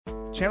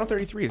Channel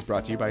 33 is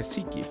brought to you by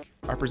SeatGeek,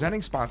 our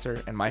presenting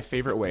sponsor and my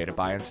favorite way to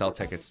buy and sell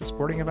tickets to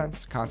sporting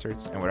events,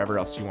 concerts, and whatever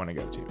else you want to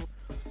go to.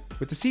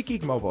 With the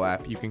SeatGeek mobile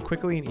app, you can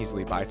quickly and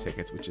easily buy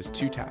tickets with just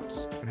 2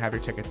 taps and have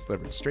your tickets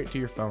delivered straight to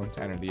your phone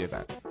to enter the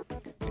event.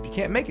 If you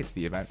can't make it to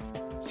the event,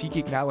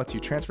 SeatGeek now lets you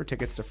transfer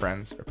tickets to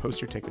friends or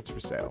post your tickets for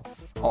sale,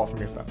 all from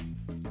your phone.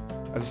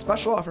 As a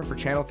special offer for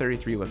Channel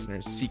 33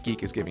 listeners,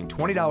 SeatGeek is giving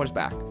 $20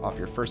 back off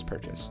your first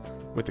purchase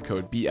with the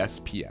code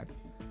BSPN.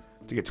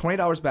 To get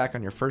 $20 back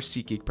on your first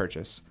SeatGeek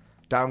purchase,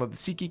 download the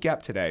SeatGeek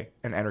app today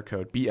and enter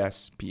code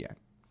BSPN.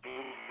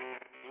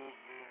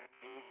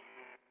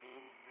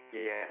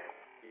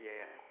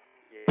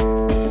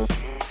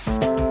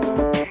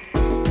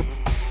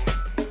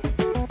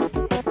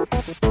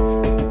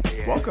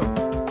 Welcome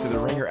to the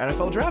Ringer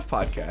NFL Draft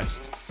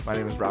Podcast. My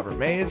name is Robert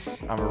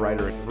Mays. I'm a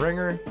writer at The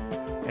Ringer.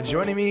 And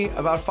joining me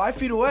about 5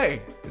 feet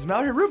away is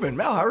Mallory Rubin.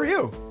 Mal, how are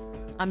you?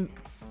 I'm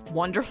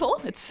wonderful.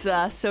 It's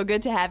so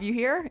good to have you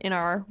here in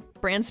our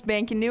brand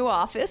spanking new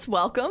office.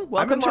 Welcome to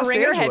Los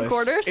Ringer Angeles.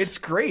 headquarters. It's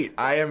great.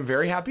 I am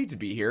very happy to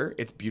be here.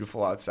 It's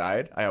beautiful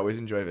outside. I always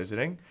enjoy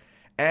visiting.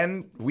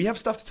 And we have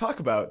stuff to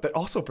talk about that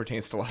also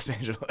pertains to Los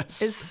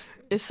Angeles.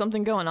 Is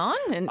something going on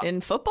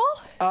in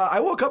football? I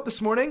woke up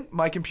this morning.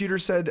 My computer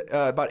said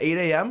about 8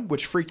 a.m.,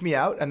 which freaked me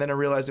out. And then I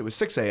realized it was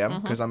 6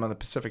 a.m. because I'm on the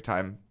Pacific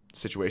time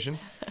situation.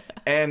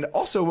 And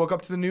also woke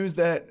up to the news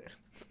that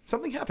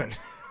something happened.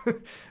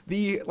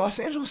 The Los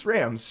Angeles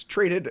Rams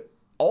traded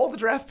all the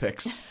draft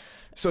picks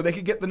so they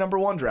could get the number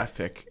 1 draft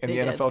pick in the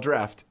NFL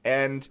draft.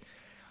 And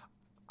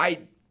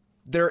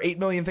there are 8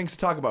 million things to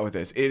talk about with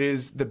this. It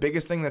is the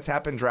biggest thing that's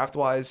happened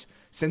draft-wise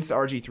since the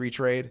RG3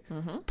 trade.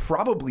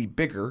 Probably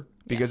bigger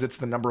because it's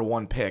the number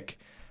 1 pick.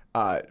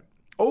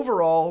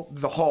 Overall,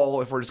 the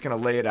haul, if we're just going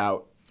to lay it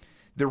out,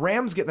 the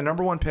Rams get the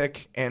number 1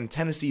 pick and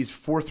Tennessee's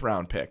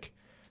 4th-round pick.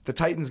 The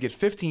Titans get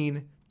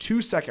 15,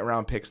 2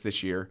 second-round picks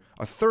this year,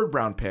 a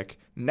 3rd-round pick,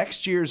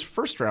 next year's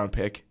 1st-round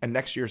pick, and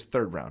next year's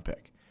 3rd-round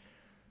pick.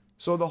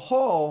 So the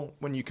haul,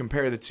 when you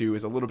compare the two,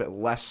 is a little bit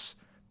less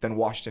than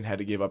Washington had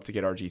to give up to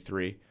get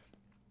RG3.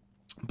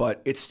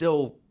 But it's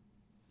still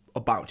a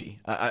bounty.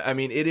 I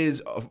mean,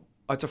 it's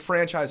a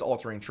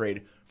franchise-altering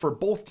trade for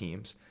both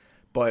teams.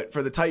 But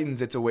for the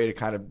Titans, it's a way to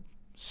kind of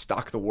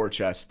stock the war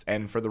chest.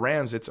 And for the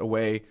Rams, it's a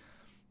way,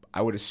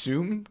 I would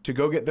assume, to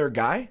go get their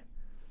guy.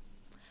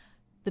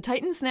 The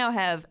Titans now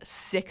have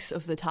 6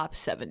 of the top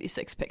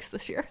 76 picks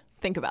this year.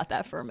 Think about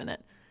that for a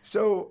minute.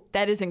 So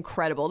that is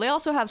incredible. They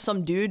also have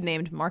some dude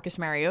named Marcus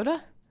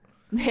Mariota.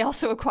 They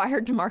also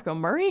acquired DeMarco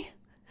Murray.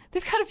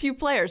 They've got a few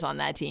players on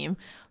that team.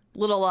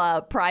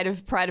 Little pride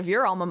of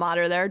your alma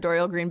mater there,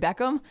 Dorial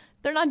Green-Beckham.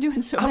 They're not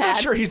doing so bad. I'm not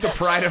sure he's the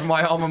pride of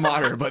my alma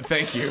mater, but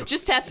thank you.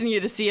 Just testing you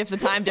to see if the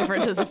time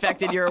difference has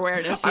affected your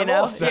awareness. I'm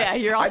all set.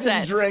 Yeah, you're all set. I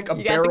just drank a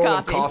barrel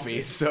of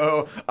coffee,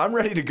 so I'm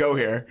ready to go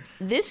here.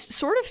 This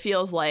sort of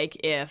feels like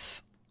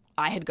if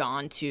I had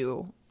gone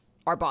to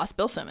our boss,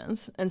 Bill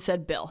Simmons, and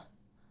said, Bill,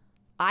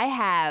 I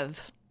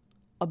have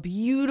a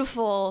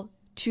beautiful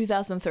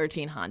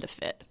 2013 Honda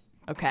Fit,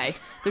 okay?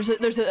 There's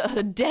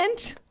a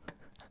dent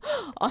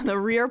on the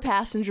rear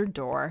passenger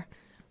door,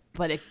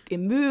 but it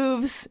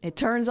moves, it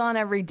turns on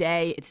every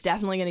day. It's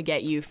definitely going to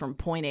get you from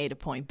point A to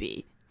point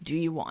B. Do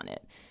you want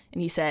it?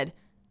 And he said,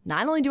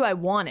 not only do I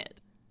want it,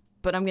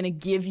 but I'm going to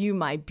give you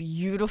my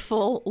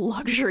beautiful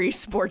luxury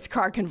sports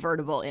car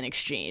convertible in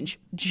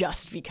exchange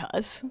just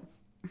because.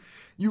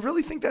 You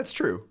really think that's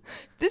true?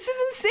 This is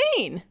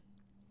insane.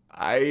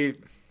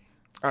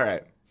 All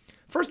right.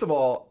 First of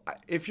all,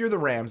 if you're the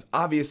Rams,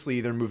 obviously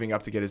they're moving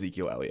up to get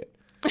Ezekiel Elliott.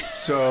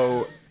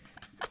 So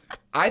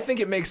I think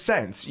it makes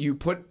sense. You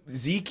put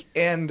Zeke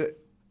and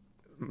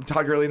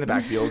Todd Gurley in the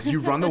backfield,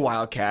 you run the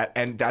Wildcat,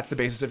 and that's the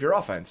basis of your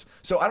offense.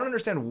 So I don't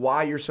understand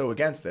why you're so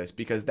against this,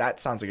 because that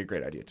sounds like a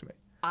great idea to me.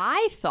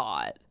 I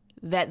thought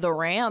that the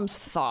Rams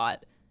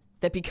thought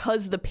that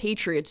because the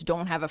Patriots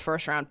don't have a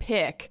first-round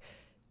pick,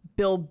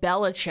 Bill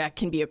Belichick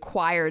can be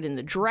acquired in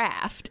the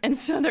draft. And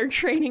so they're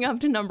trading up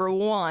to number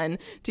 1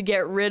 to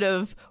get rid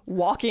of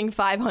walking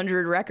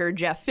 500 record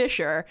Jeff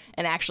Fisher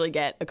and actually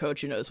get a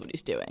coach who knows what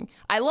he's doing.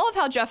 I love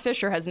how Jeff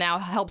Fisher has now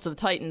helped the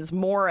Titans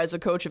more as a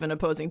coach of an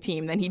opposing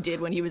team than he did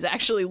when he was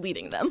actually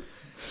leading them.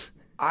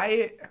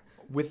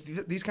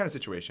 With these kind of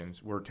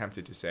situations, we're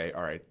tempted to say,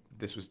 all right,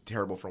 this was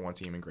terrible for one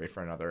team and great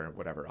for another and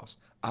whatever else.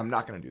 I'm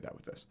not going to do that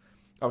with this.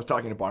 I was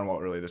talking to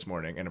Barnwell earlier this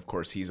morning, and of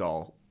course he's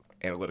all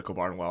analytical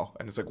Barnwell,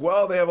 and it's like,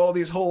 well, they have all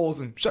these holes,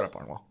 and shut up,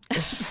 Barnwell.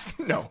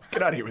 No,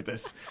 get out of here with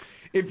this.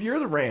 If you're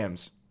the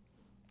Rams,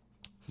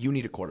 you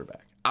need a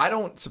quarterback. I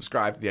don't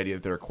subscribe to the idea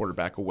that they're a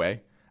quarterback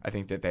away. I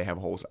think that they have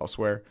holes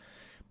elsewhere,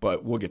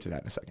 but we'll get to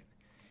that in a second.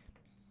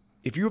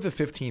 If you have the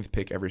 15th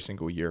pick every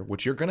single year,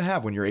 which you're going to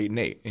have when you're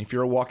 8-8, and if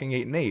you're a walking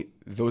 8-8,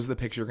 those are the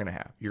picks you're going to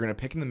have. You're going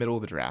to pick in the middle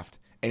of the draft,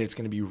 and it's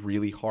going to be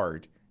really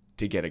hard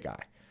to get a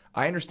guy.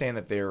 I understand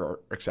that there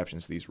are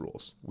exceptions to these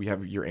rules. We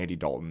have your Andy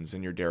Daltons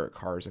and your Derek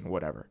Carrs and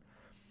whatever.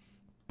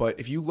 But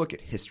if you look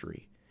at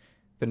history,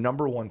 the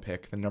number 1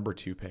 pick, the number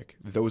 2 pick,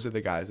 those are the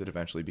guys that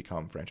eventually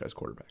become franchise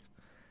quarterbacks.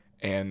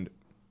 And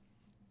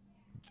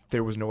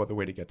there was no other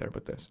way to get there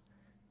but this.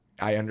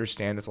 I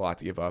understand it's a lot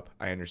to give up.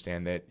 I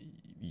understand that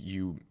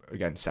you,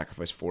 again,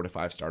 sacrifice 4 to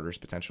 5 starters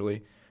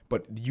potentially.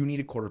 But you need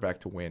a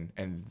quarterback to win,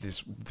 and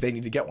they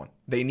need to get one.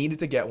 They needed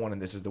to get one,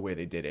 and this is the way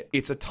they did it.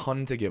 It's a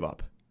ton to give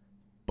up,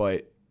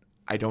 but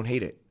I don't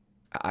hate it.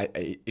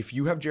 If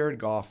you have Jared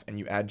Goff and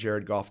you add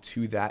Jared Goff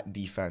to that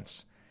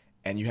defense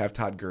and you have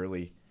Todd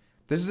Gurley,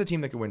 this is a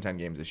team that could win 10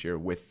 games this year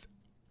with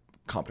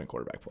competent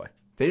quarterback play.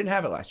 They didn't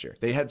have it last year.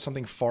 They had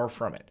something far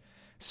from it.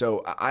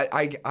 So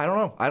I don't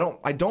know.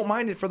 I don't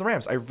mind it for the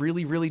Rams. I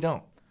really, really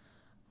don't.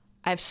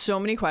 I have so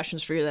many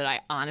questions for you that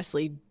I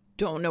honestly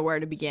don't know where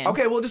to begin.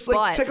 Okay, we'll just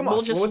take them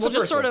off. What's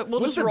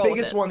the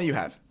biggest one that you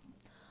have?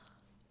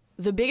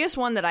 The biggest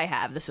one that I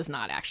have, this is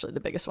not actually the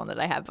biggest one that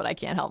I have, but I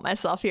can't help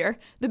myself here.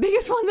 The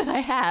biggest one that I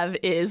have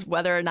is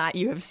whether or not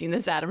you have seen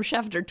this Adam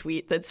Schefter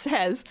tweet that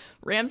says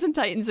Rams and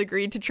Titans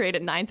agreed to trade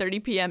at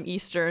 9:30 p.m.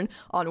 Eastern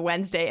on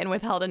Wednesday and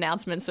withheld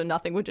announcements so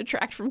nothing would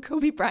detract from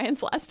Kobe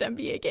Bryant's last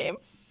NBA game.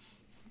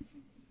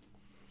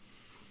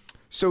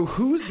 So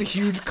who's the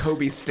huge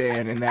Kobe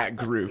stan in that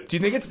group? Do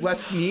you think it's Les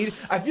Snead?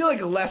 I feel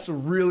like Les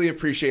really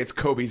appreciates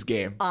Kobe's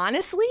game.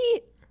 Honestly,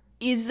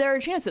 is there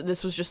a chance that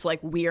this was just like,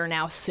 we are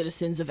now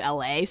citizens of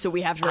LA, so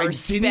we have to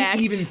respect I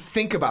didn't even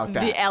think about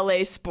that. The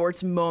LA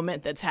sports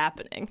moment that's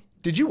happening?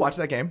 Did you watch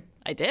that game?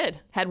 I did.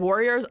 I had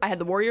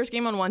the Warriors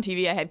game on one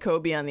TV. I had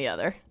Kobe on the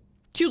other.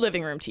 2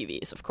 living room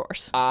TVs, of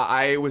course.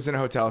 I was in a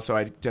hotel, so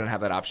I didn't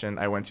have that option.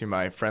 I went to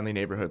my friendly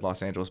neighborhood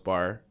Los Angeles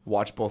bar,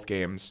 watched both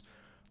games.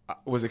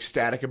 Was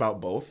ecstatic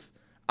about both.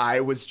 I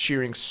was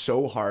cheering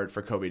so hard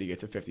for Kobe to get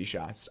to 50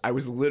 shots. I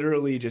was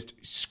literally just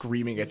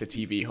screaming at the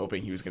TV,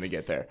 hoping he was going to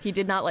get there. He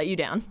did not let you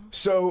down.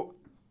 So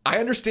I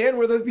understand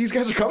where these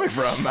guys are coming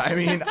from. I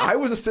mean, I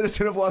was a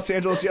citizen of Los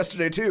Angeles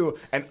yesterday too,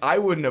 and I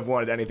wouldn't have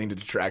wanted anything to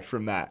detract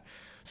from that.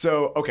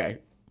 So, okay,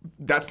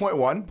 that's point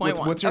one.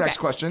 What's your next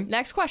question?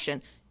 Next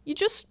question. You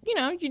just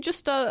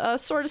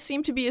sort of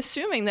seem to be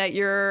assuming that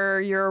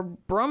your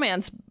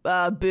bromance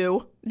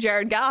boo,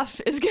 Jared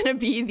Goff, is going to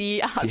be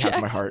the object. He has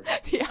my heart.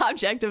 The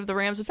object of the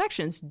Rams'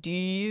 affections. Do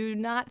you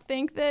not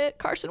think that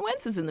Carson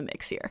Wentz is in the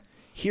mix here?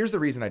 Here's the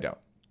reason I don't.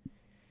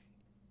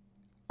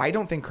 I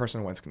don't think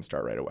Carson Wentz can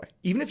start right away.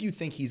 Even if you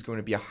think he's going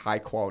to be a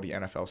high-quality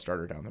NFL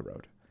starter down the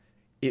road,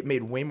 it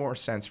made way more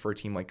sense for a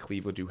team like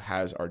Cleveland who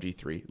has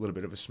RG3, a little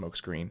bit of a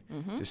smokescreen,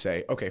 to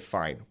say, okay,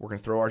 fine, we're going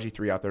to throw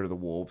RG3 out there to the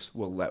Wolves.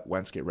 We'll let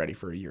Wentz get ready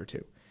for a year or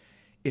two.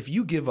 If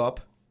you give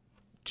up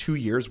 2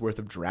 years worth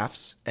of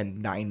drafts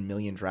and 9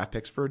 million draft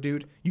picks for a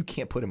dude, you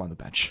can't put him on the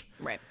bench.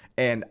 Right.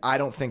 And I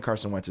don't think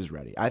Carson Wentz is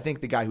ready. I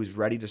think the guy who's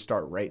ready to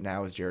start right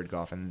now is Jared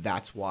Goff, and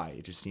that's why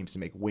it just seems to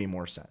make way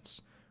more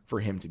sense for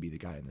him to be the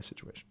guy in this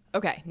situation.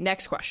 Okay,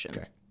 next question.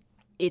 Okay.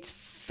 It's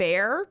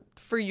fair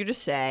for you to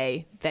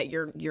say that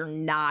you're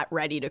not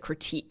ready to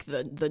critique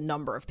the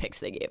number of picks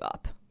they gave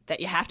up. That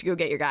you have to go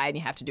get your guy and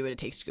you have to do what it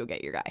takes to go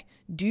get your guy.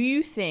 Do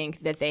you think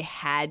that they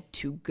had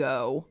to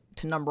go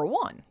to number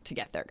 1 to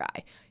get their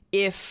guy?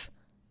 If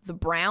the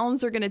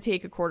Browns are going to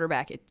take a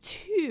quarterback at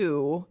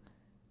 2,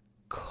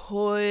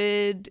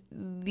 could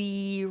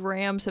the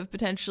Rams have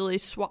potentially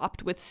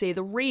swapped with, say,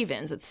 the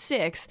Ravens at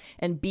 6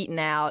 and beaten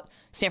out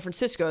San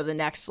Francisco, the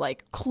next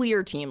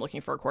clear team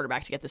looking for a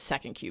quarterback to get the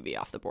second QB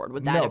off the board?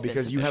 Would that have been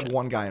because you sufficient? have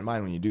one guy in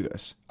mind when you do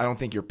this. I don't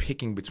think you're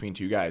picking between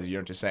 2 guys.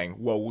 You're just saying,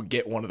 well, we'll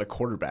get one of the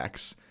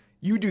quarterbacks.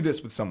 You do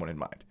this with someone in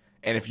mind.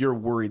 And if you're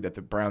worried that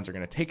the Browns are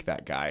going to take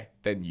that guy,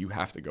 then you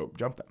have to go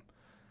jump them.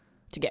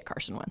 To get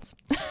Carson Wentz.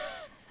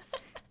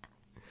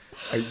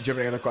 Do you have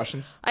any other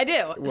questions? I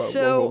do.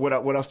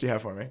 What else do you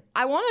have for me?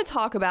 I want to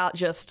talk about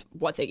just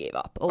what they gave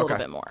up a little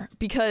bit more.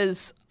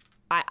 Because,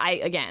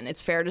 again,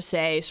 it's fair to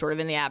say, sort of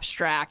in the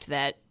abstract,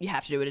 that you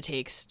have to do what it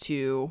takes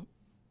to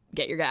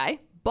get your guy.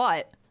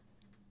 But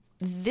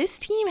this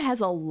team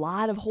has a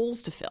lot of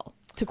holes to fill,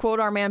 to quote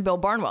our man Bill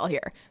Barnwell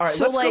here. All right,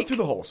 let's go through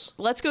the holes.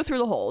 Let's go through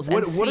the holes.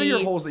 What are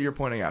your holes that you're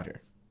pointing out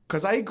here?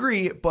 Because I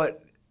agree,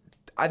 but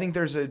I think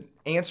there's an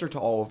answer to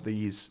all of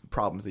these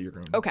problems that you're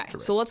going to Okay,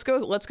 so let's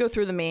go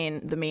through the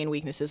main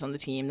weaknesses on the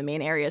team, the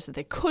main areas that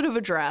they could have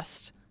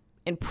addressed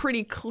in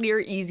pretty clear,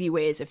 easy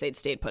ways if they'd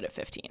stayed put at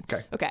 15.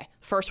 Okay.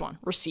 First one,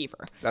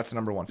 receiver. That's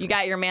number 1 for You me.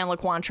 got your man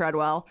Laquan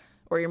Treadwell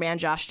or your man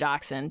Josh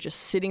Jackson just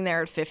sitting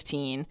there at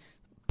 15.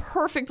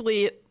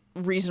 Perfectly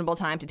reasonable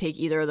time to take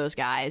either of those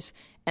guys.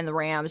 And the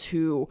Rams,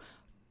 who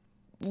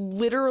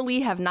literally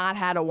have not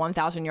had a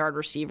 1,000-yard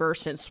receiver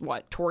since,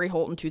 Torrey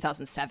Holt in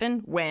 2007,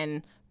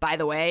 when, by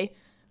the way,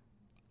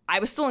 I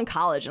was still in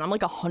college, and I'm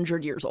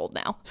 100 years old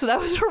now. So that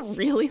was a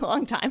really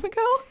long time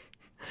ago.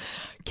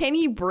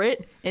 Kenny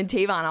Britt and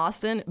Tavon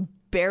Austin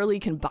barely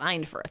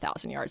combined for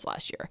 1,000 yards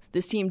last year.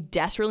 This team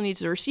desperately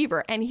needs a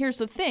receiver. And here's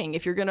the thing.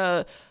 If you're going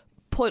to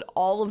put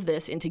all of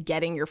this into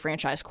getting your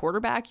franchise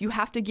quarterback, you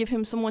have to give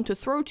him someone to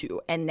throw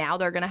to. And now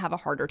they're going to have a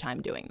harder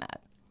time doing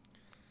that.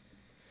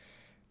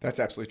 That's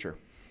absolutely true.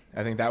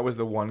 I think that was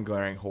the one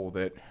glaring hole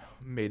that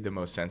made the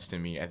most sense to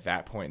me at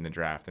that point in the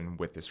draft and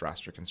with this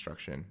roster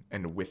construction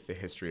and with the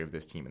history of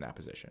this team in that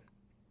position.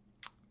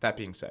 That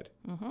being said,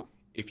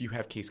 if you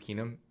have Case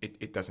Keenum,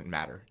 it doesn't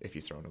matter if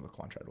he's thrown to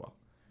Laquan Treadwell.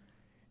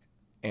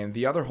 And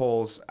the other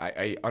holes,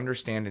 I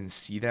understand and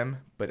see them,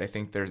 but I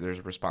think there's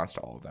a response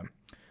to all of them.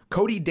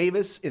 Cody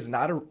Davis is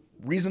not a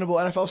reasonable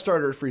NFL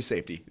starter at free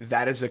safety.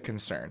 That is a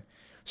concern.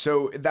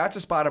 So that's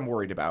a spot I'm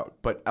worried about.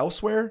 But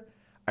elsewhere,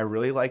 I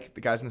really like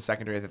the guys in the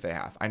secondary that they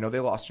have. I know they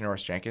lost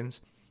Janoris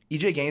Jenkins.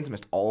 E.J. Gaines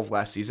missed all of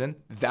last season.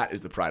 That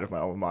is the pride of my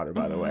alma mater,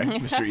 by the way,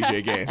 Mr.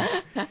 E.J. Gaines.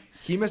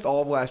 He missed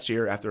all of last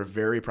year after a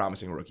very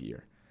promising rookie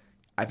year.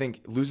 I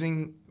think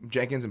losing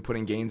Jenkins and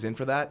putting Gaines in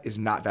for that is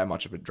not that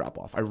much of a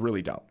drop-off. I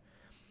really don't.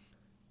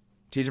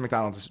 T.J.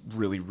 McDonald's a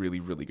really, really,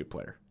 really good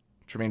player.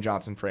 Tremaine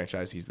Johnson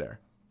franchise, he's there.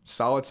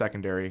 Solid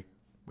secondary.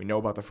 We know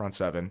about the front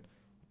seven.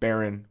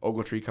 Barron,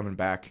 Ogletree coming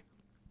back.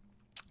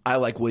 I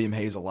like William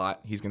Hayes a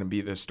lot. He's going to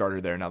be the starter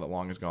there now that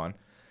Long is gone.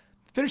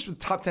 Finished with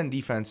top 10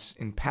 defense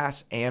in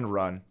pass and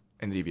run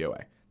in the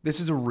DVOA. This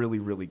is a really,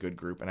 really good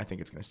group, and I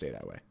think it's going to stay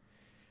that way.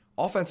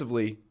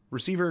 Offensively,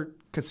 receiver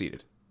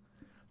conceded.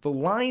 The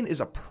line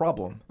is a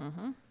problem,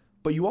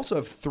 but you also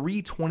have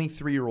 3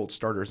 23-year-old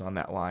starters on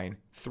that line,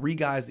 3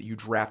 guys that you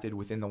drafted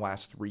within the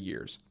last 3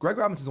 years. Greg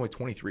Robinson's only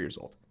 23 years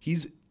old.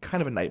 He's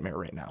kind of a nightmare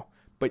right now,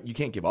 but you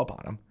can't give up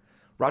on him.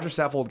 Roger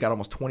Saffold got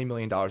almost $20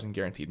 million in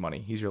guaranteed money.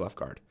 He's your left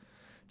guard.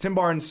 Tim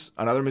Barnes,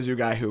 another Mizzou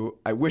guy who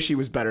I wish he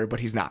was better, but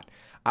he's not.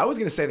 I was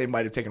going to say they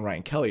might have taken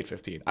Ryan Kelly at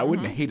 15. I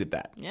wouldn't have hated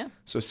that. Yeah.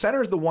 So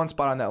center is the one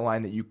spot on that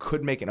line that you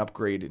could make an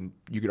upgrade, and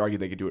you could argue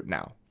they could do it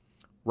now.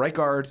 Right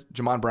guard,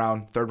 Jamon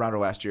Brown, 3rd rounder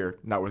last year,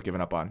 not worth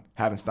giving up on.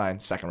 Havenstein,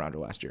 2nd rounder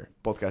last year.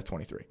 Both guys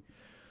 23.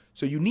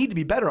 So you need to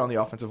be better on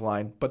the offensive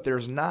line, but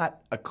there's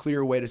not a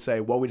clear way to say,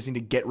 well, we just need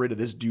to get rid of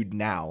this dude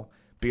now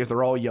because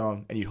they're all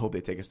young and you'd hope they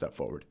take a step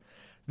forward.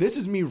 This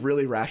is me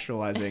really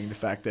rationalizing the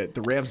fact that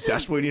the Rams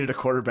desperately needed a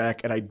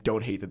quarterback, and I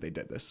don't hate that they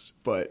did this.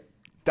 But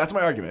that's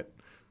my argument.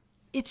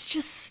 It's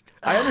just...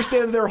 I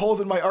understand that there are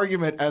holes in my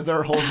argument as there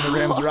are holes in the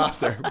Rams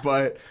roster,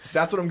 but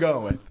that's what I'm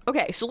going with.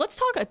 Okay, so let's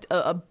talk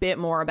a bit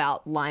more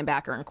about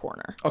linebacker and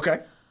corner.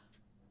 Okay.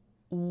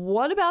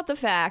 What about the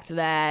fact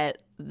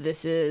that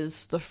this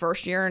is the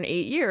first year in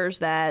 8 years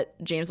that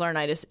James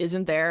Laurinaitis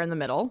isn't there in the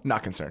middle?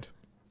 Not concerned.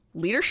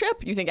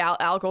 Leadership? You think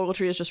Alec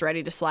Ogletree is just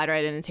ready to slide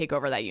right in and take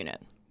over that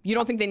unit? You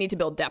don't think they need to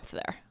build depth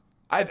there?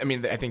 I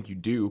mean, I think you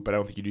do, but I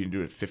don't think you need to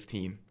do it at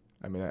 15.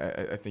 I mean,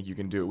 I think you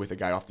can do it with a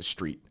guy off the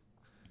street.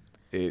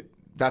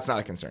 That's not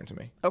a concern to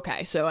me.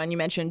 Okay, so, and you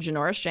mentioned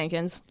Janoris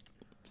Jenkins.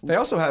 They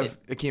also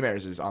have Akeem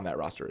Ayers is on that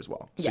roster as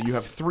well. So Yes. you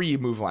have 3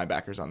 move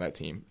linebackers on that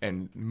team,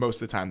 and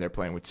most of the time they're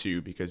playing with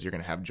 2 because you're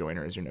going to have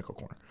Joyner as your nickel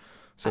corner.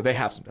 So they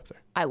have some depth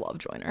there. I love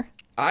Joyner.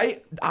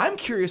 I'm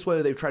curious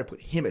whether they've tried to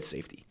put him at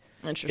safety.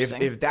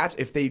 Interesting.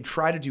 If they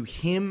try to do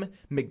him,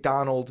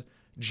 McDonald,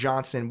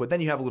 Johnson, but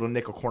then you have a little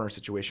nickel corner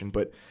situation.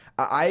 But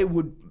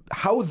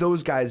how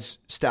those guys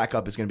stack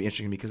up is going to be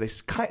interesting to me because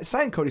they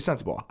signed Cody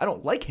Sensabaugh. I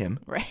don't like him.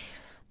 Right.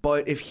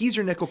 But if he's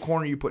your nickel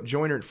corner, you put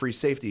Joyner at free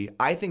safety,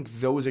 I think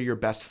those are your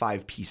best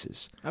 5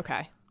 pieces.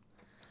 Okay.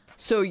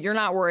 So you're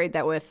not worried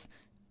that with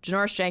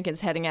Janoris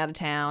Jenkins heading out of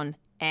town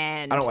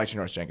and... I don't like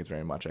Janoris Jenkins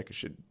very much. I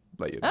should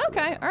let you know.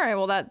 Okay. All right.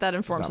 Well, that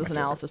informs this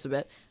analysis a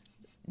bit.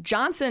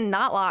 Johnson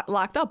not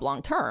locked up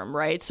long term,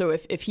 right? So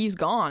if he's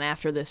gone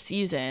after this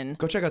season...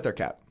 Go check out their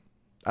cap.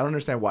 I don't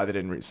understand why they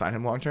didn't sign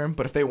him long term,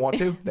 but if they want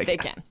to, they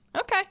can.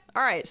 Okay.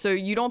 All right. So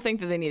you don't think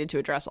that they needed to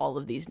address all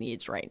of these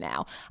needs right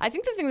now. I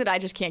think the thing that I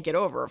just can't get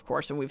over, of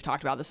course, and we've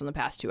talked about this in the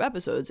past 2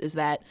 episodes, is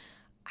that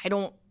I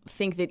don't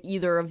think that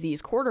either of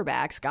these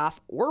quarterbacks,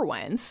 Goff or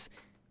Wentz,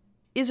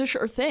 is a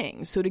sure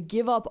thing. So to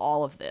give up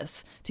all of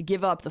this, to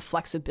give up the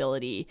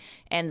flexibility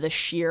and the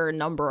sheer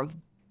number of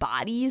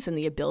bodies and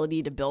the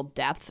ability to build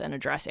depth and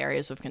address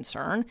areas of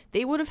concern,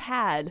 they would have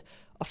had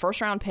a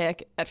first-round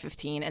pick at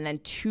 15 and then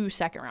 2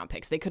 second-round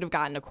picks. They could have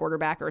gotten a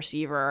quarterback, a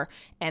receiver,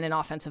 and an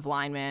offensive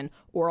lineman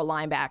or a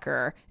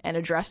linebacker and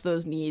addressed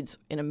those needs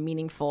in a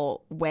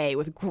meaningful way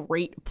with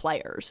great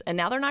players. And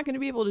now they're not going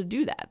to be able to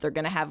do that. They're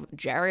going to have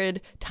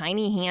Jared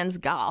Tiny Hands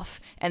Goff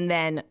and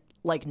then,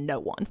 like, no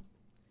one.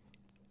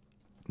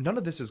 None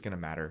of this is going to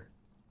matter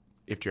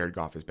if Jared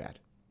Goff is bad.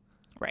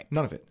 Right.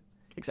 None of it.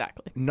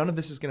 Exactly. None of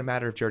this is going to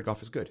matter if Jared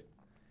Goff is good.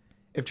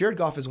 If Jared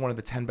Goff is one of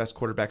the 10 best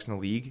quarterbacks in the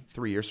league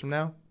 3 years from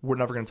now, we're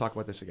never going to talk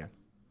about this again.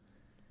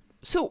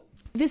 So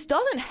this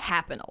doesn't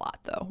happen a lot,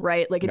 though,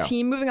 right? Like a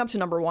team moving up to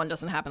number 1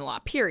 doesn't happen a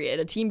lot, period.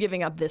 A team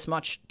giving up this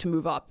much to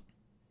move up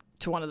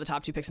to one of the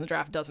top 2 picks in the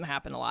draft doesn't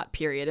happen a lot,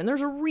 period. And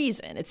there's a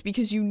reason. It's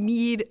because you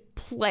need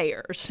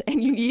players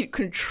and you need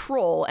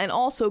control, and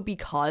also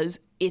because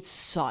it's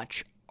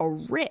such a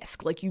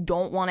risk. Like, you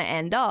don't want to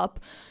end up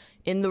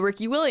in the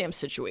Ricky Williams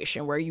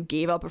situation where you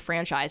gave up a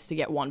franchise to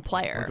get one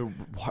player. Or the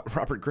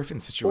Robert Griffin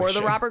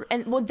situation.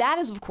 And that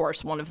is, of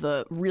course, one of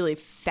the really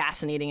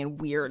fascinating and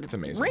weird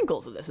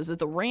wrinkles of this, is that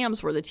the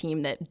Rams were the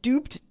team that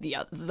duped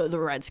the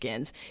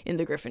Redskins in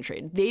the Griffin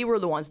trade. They were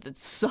the ones that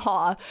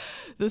saw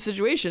the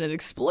situation and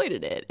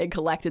exploited it and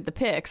collected the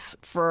picks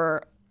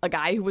for a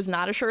guy who was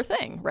not a sure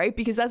thing, right?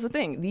 Because that's the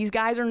thing. These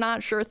guys are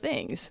not sure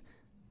things.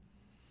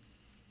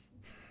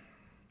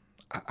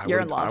 You're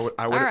in love.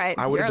 I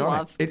would have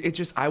done it. It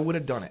just, I would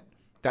have done it.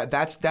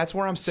 That's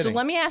where I'm sitting. So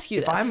let me ask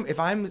you if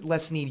I'm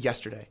Les Snead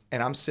yesterday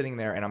and I'm sitting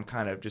there and I'm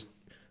kind of just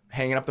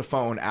hanging up the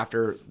phone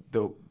after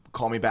they'll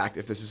call me back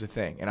if this is a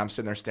thing. And I'm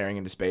sitting there staring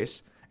into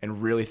space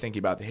and really thinking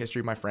about the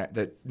history of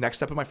the next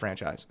step of my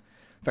franchise.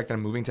 The fact that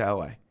I'm moving to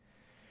LA.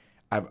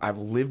 I've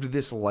lived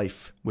this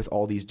life with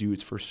all these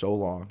dudes for so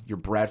long. Your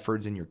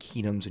Bradfords and your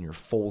Keenums and your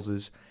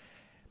Foleses.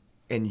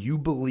 And you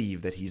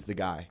believe that he's the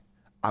guy.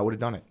 I would have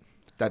done it.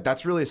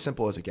 That's really as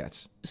simple as it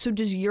gets. So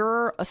does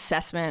your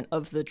assessment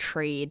of the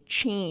trade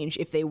change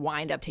if they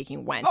wind up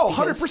taking Wentz? Oh,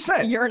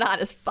 100%. You're not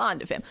as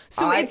fond of him.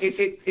 So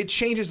it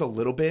changes a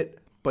little bit,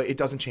 but it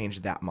doesn't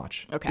change that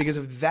much. Okay. Because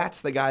if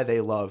that's the guy they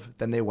love,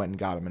 then they went and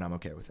got him, and I'm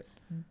okay with it.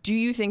 Do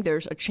you think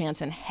there's a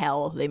chance in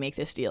hell they make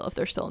this deal if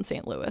they're still in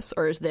St. Louis?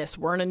 Or is this,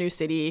 we're in a new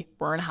city,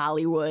 we're in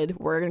Hollywood,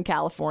 we're in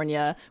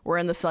California, we're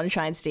in the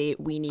Sunshine State,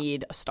 we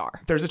need a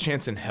star? There's a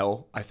chance in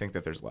hell. I think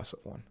that there's less of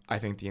one. I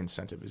think the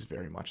incentive is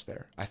very much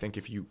there. I think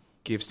if you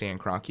give Stan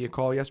Kroenke a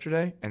call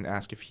yesterday and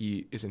ask if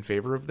he is in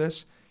favor of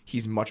this,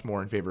 he's much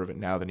more in favor of it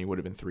now than he would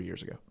have been 3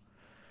 years ago.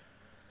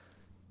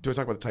 Do I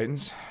talk about the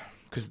Titans?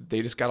 Because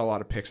they just got a lot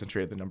of picks and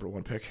traded the number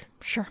 1 pick.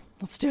 Sure,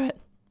 let's do it.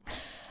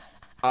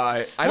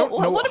 I don't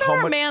know. What about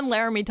our man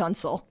Laramie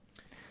Tunsil?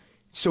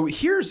 So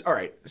all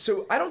right.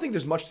 So I don't think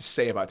there's much to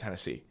say about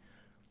Tennessee.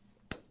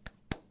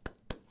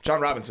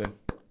 John Robinson.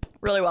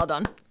 Really well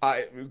done.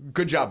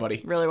 Good job,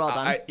 buddy. Really well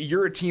done.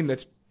 You're a team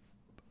that's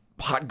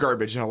hot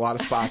garbage in a lot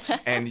of spots,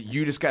 and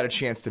you just got a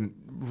chance to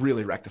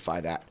really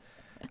rectify that.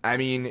 I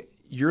mean,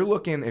 you're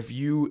looking, if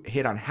you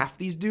hit on half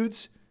these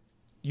dudes,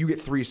 you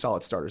get 3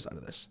 solid starters out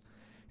of this.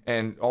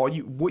 And what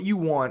you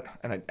want,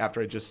 and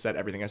after I just said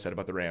everything I said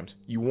about the Rams,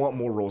 you want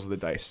more rolls of the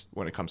dice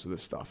when it comes to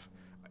this stuff,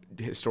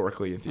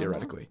 historically and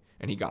theoretically.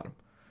 And he got them.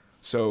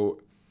 So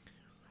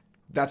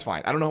that's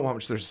fine. I don't know how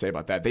much there's to say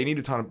about that. They need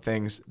a ton of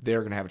things. They're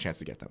going to have a chance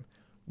to get them.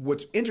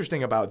 What's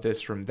interesting about this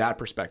from that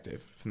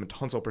perspective, from the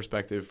Tunsil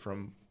perspective,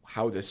 from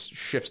how this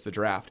shifts the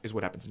draft, is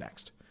what happens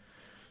next.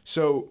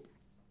 So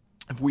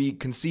if we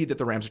concede that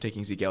the Rams are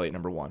taking Zeke Elliott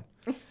number 1,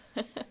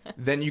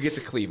 then you get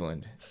to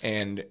Cleveland,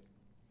 and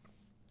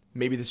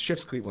maybe this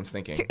shifts Cleveland's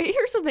thinking.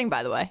 Here's the thing,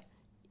 by the way.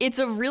 It's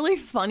a really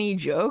funny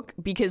joke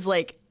because,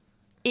 like,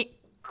 it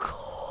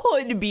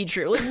could be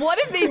true. Like, what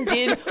if they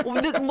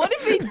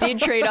did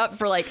trade up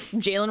for, like,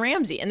 Jalen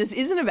Ramsey? And this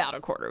isn't about a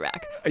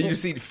quarterback. You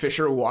just see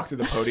Fisher walk to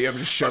the podium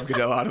and just shove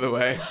Goodell out of the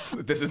way.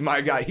 This is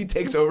my guy. He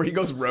takes over. He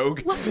goes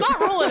rogue. Let's not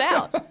rule it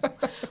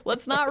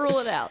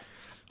out.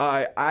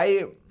 All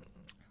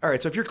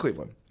right, so if you're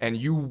Cleveland and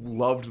you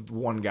loved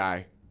one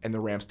guy and the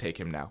Rams take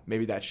him now,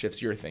 maybe that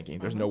shifts your thinking.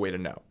 There's no way to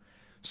know.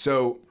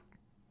 So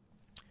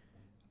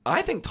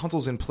I think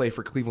Tunsil's in play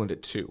for Cleveland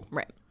at 2.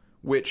 Right.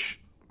 Which,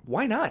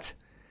 why not?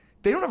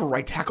 They don't have a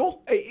right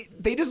tackle.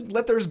 They just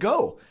let theirs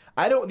go.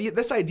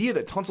 This idea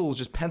that Tunsil was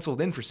just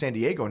penciled in for San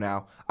Diego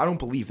now, I don't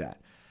believe that.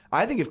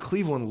 I think if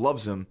Cleveland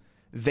loves him,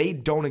 they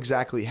don't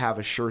exactly have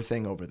a sure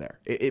thing over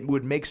there. It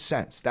would make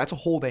sense. That's a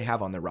hole they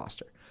have on their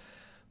roster.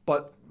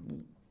 But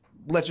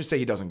let's just say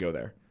he doesn't go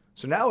there.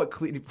 So now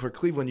for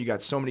Cleveland, you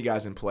got so many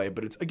guys in play,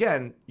 but it's,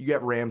 again, you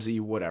get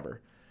Ramsey,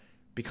 whatever.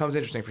 Becomes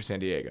interesting for San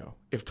Diego.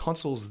 If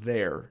Tunsil's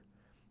there,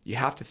 you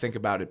have to think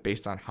about it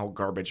based on how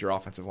garbage your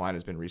offensive line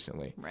has been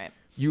recently. Right.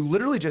 You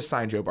literally just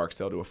signed Joe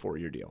Barksdale to a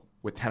 4-year deal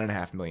with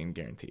 $10.5 million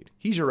guaranteed.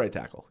 He's your right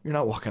tackle. You're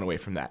not walking away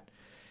from that.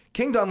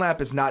 King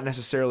Dunlap is not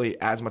necessarily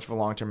as much of a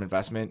long-term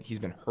investment. He's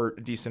been hurt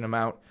a decent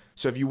amount.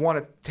 So if you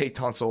want to take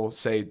Tunsil,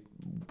 say,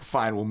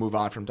 fine, we'll move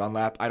on from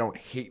Dunlap. I don't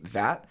hate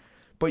that.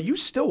 But you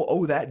still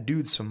owe that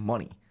dude some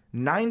money.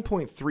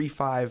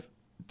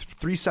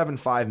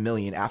 $9.375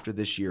 million after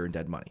this year in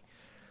dead money.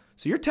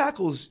 So your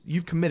tackles,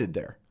 you've committed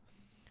there.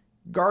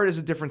 Guard is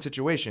a different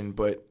situation,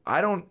 but I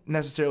don't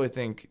necessarily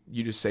think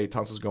you just say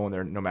Tunsil's going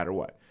there no matter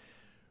what.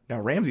 Now,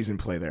 Ramsey's in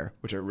play there,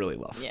 which I really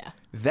love. Yeah.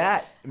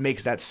 That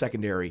makes that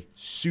secondary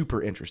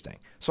super interesting.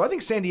 So I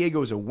think San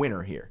Diego is a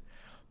winner here.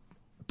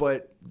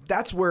 But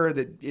that's where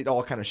it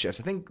all kind of shifts.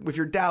 I think if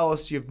you're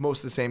Dallas, you have most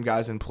of the same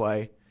guys in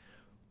play.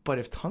 But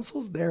if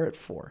Tunsil's there at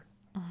 4,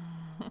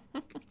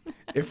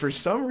 if for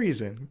some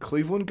reason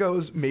Cleveland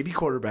goes maybe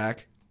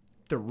quarterback,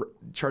 the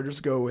Chargers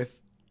go with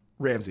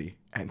Ramsey,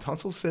 and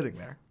Tunsil's sitting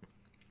there,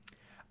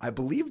 I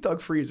believe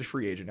Doug Free is a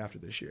free agent after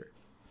this year.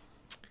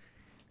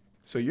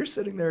 So you're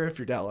sitting there if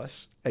you're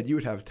Dallas, and you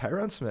would have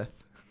Tyron Smith,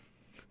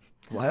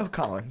 Lyle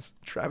Collins,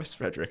 Travis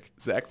Frederick,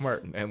 Zach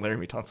Martin, and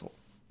Laramie Tunsil.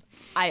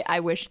 I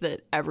wish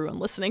that everyone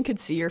listening could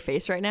see your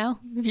face right now.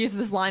 We've used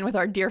this line with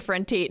our dear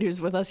friend Tate,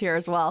 who's with us here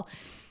as well.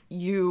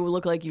 You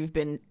look like you've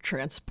been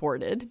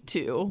transported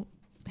to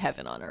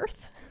heaven on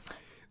earth.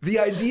 The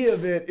idea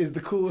of it is the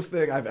coolest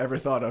thing I've ever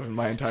thought of in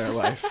my entire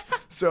life.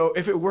 So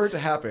if it were to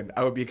happen,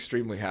 I would be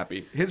extremely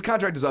happy. His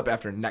contract is up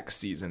after next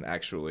season,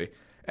 actually,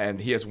 and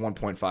he has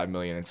 $1.5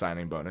 million in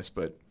signing bonus,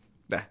 but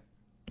nah.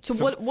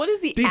 So what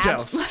is the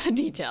details?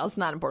 Details,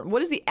 not important.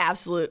 What is the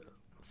absolute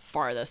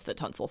farthest that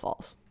Tunsil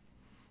falls?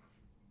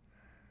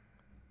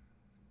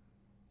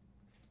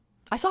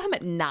 I saw him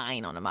at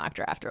 9 on a mock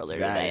draft earlier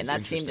today, and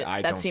that seemed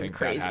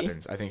crazy. That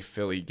happens. I think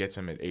Philly gets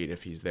him at 8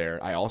 if he's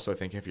there. I also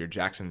think if you're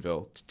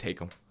Jacksonville, to take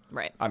him.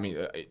 Right. I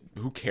mean,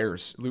 who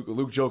cares?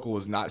 Luke Jokel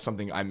is not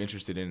something I'm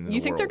interested in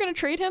You think they're going to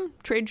trade him?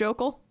 Trade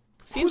Jokel?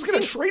 Who's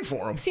going to trade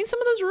for him? Seen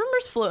some of those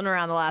rumors floating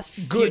around the last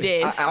few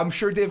days. I'm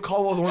sure Dave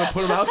Caldwell's the one to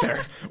put him out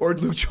there, or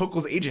Luke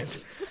Jokel's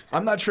agent.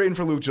 I'm not trading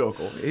for Luke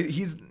Jokel.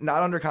 He's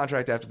not under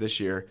contract after this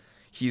year.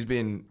 He's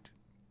been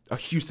a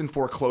Houston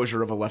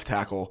foreclosure of a left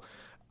tackle.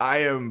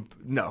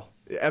 No,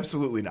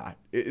 absolutely not.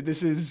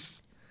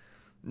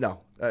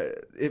 No.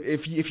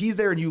 If he's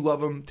there and you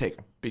love him, take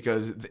him,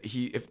 because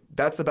if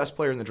that's the best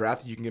player in the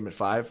draft, you can give him at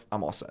 5.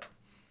 I'm all set.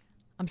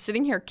 I'm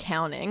sitting here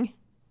counting.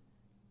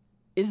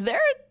 Is there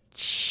a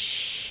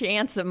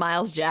chance that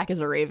Miles Jack is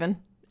a Raven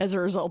as a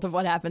result of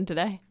what happened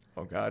today?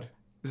 Oh God,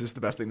 is this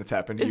the best thing that's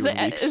happened to you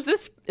in weeks?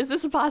 Is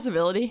this a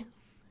possibility?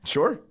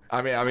 Sure.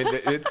 I mean,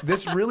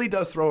 this really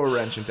does throw a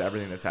wrench into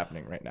everything that's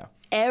happening right now.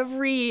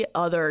 Every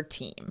other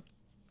team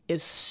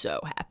is so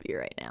happy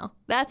right now.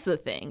 That's the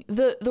thing.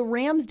 The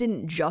Rams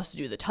didn't just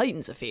do the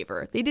Titans a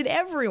favor. They did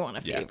everyone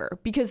a favor.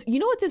 Because you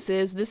know what this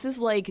is? This is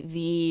like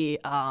the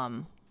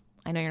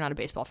I know you're not a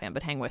baseball fan,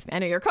 but hang with me. I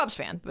know you're a Cubs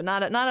fan, but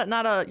not a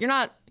you're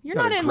not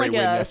in like a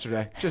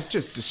yesterday.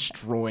 Just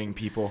destroying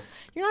people.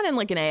 You're not in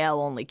like an AL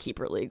only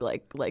keeper league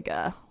like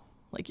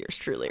yours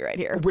truly right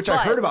here. Which I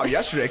heard about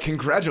yesterday.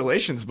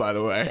 Congratulations, by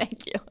the way.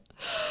 Thank you.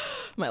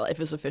 My life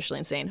is officially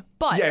insane.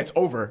 But yeah, it's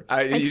over.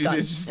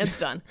 It's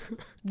done.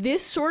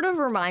 This sort of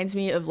reminds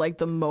me of like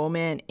the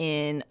moment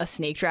in a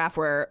snake draft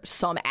where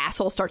some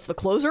asshole starts the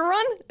closer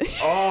run.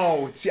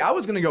 Oh, see, I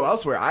was going to go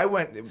elsewhere. I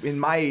went in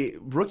my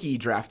rookie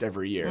draft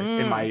every year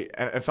in my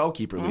NFL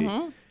keeper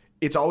league.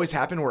 It's always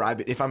happened where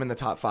if I'm in the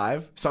top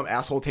 5, some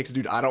asshole takes a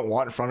dude I don't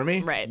want in front of me.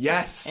 Right.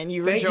 Yes. And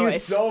you Thank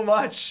rejoice. you so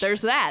much.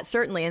 There's that,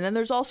 certainly. And then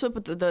there's also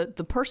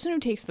the person who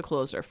takes the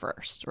closer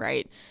first,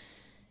 right?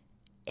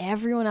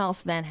 Everyone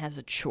else then has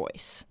a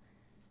choice.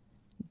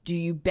 Do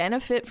you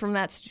benefit from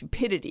that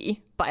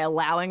stupidity by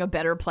allowing a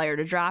better player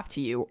to drop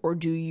to you, or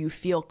do you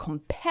feel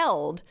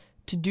compelled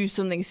to do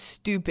something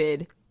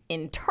stupid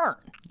in turn?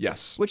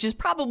 Yes. Which is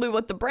probably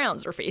what the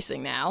Browns are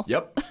facing now.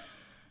 Yep.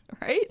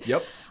 Right?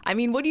 Yep. I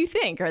mean, what do you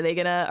think? Are they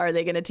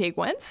gonna take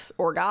Wentz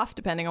or Goff,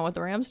 depending on what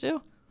the Rams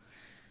do?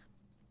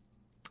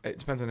 It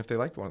depends on if they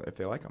like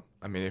them.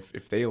 I mean,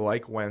 if they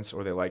like Wentz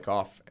or they like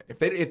Goff, if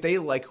they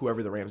like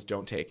whoever the Rams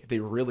don't take, if they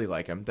really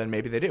like him, then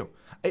maybe they do.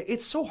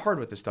 It's so hard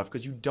with this stuff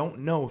because you don't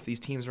know if these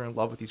teams are in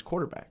love with these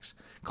quarterbacks.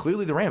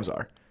 Clearly the Rams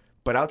are.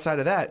 But outside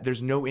of that,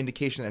 there's no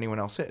indication that anyone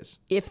else is.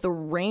 If the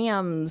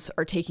Rams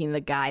are taking the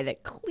guy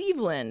that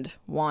Cleveland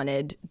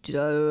wanted,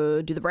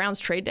 do the Browns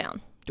trade down?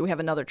 Do we have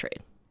another trade?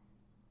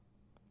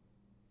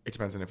 It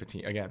depends on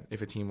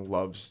if a team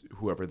loves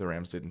whoever the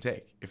Rams didn't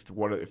take. If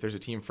there's a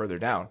team further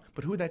down,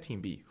 but who would that team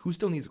be? Who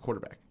still needs a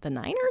quarterback? The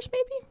Niners,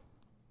 maybe?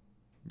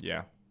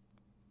 Yeah.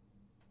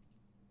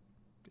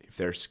 If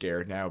they're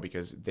scared now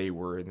because they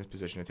were in this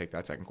position to take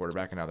that second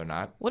quarterback and now they're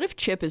not. What if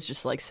Chip is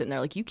just like sitting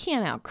there like, you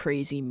can't out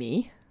crazy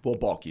me? Well,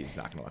 Baalke's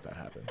not going to let that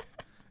happen.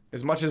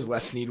 As much as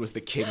Les Snead was the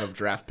king of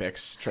draft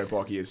picks, Trent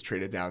Baalke has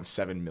traded down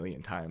 7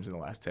 million times in the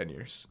last 10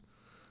 years.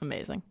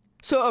 Amazing.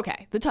 So,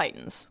 okay, the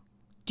Titans.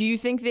 Do you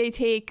think they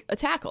take a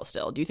tackle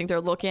still? Do you think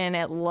they're looking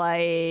at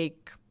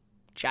like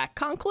Jack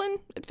Conklin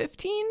at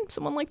 15,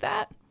 someone like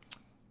that?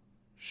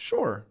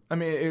 Sure. I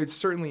mean, it's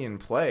certainly in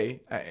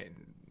play.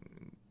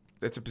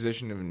 It's a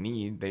position of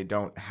need. They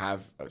don't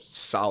have a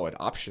solid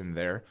option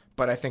there,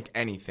 but I think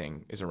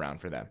anything is around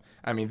for them.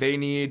 I mean, they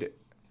need,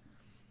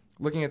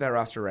 looking at that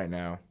roster right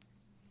now,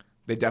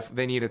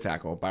 they need a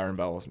tackle. Byron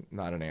Bell's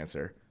not an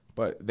answer,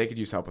 but they could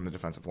use help on the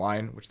defensive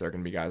line, which there are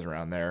going to be guys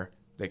around there.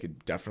 They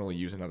could definitely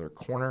use another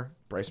corner.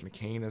 Bryce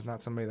McCain is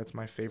not somebody that's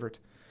my favorite.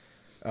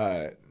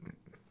 Marquestin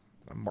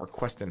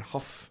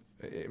Huff.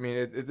 I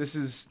mean, this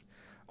is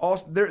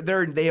also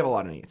they have a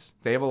lot of needs.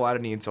 They have a lot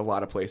of needs, a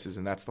lot of places,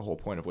 and that's the whole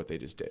point of what they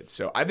just did.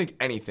 So I think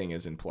anything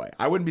is in play.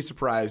 I wouldn't be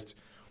surprised.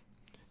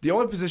 The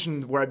only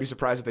position where I'd be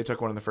surprised if they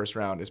took one in the first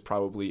round is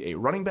probably a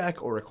running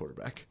back or a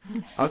quarterback.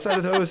 Outside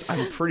of those,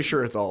 I'm pretty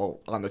sure it's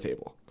all on the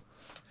table.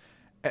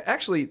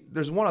 Actually,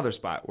 there's one other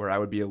spot where I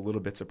would be a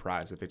little bit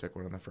surprised if they took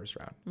one in the first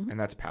round, and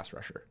that's pass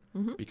rusher.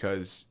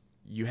 Because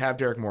you have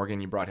Derek Morgan,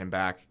 you brought him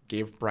back,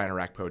 gave Brian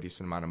Orakpo a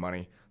decent amount of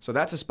money. So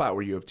that's a spot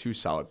where you have 2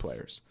 solid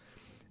players.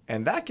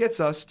 And that gets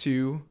us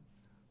to,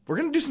 we're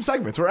going to do some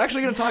segments. We're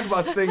actually going to talk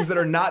about things that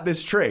are not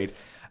this trade.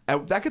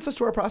 That gets us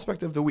to our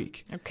prospect of the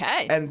week.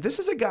 Okay. And this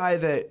is a guy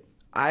that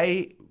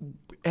I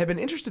have been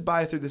interested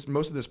by through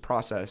most of this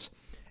process.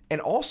 And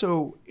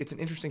also, it's an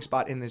interesting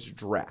spot in this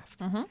draft,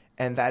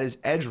 and that is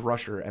edge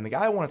rusher. And the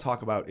guy I want to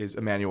talk about is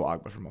Emmanuel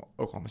Ogbah from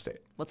Oklahoma State.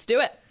 Let's do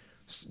it.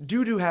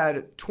 Dude who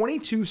had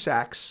 22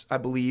 sacks, I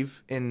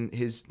believe, in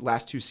his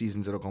last 2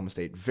 seasons at Oklahoma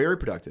State. Very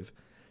productive.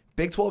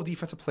 Big 12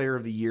 Defensive Player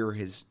of the Year,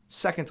 his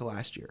second to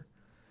last year.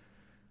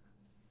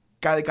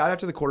 Guy that got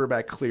after the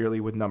quarterback clearly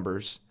with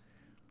numbers.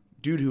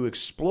 Dude who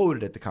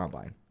exploded at the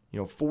combine.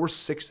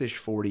 4.6-ish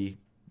 40,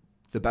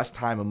 the best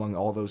time among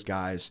all those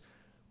guys.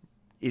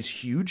 Is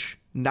huge.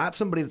 Not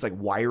somebody that's like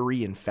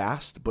wiry and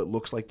fast, but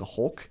looks like the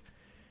Hulk.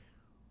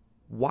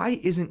 Why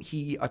isn't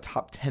he a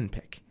top 10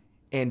 pick?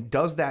 And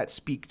does that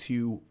speak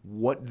to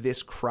what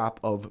this crop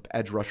of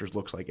edge rushers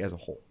looks like as a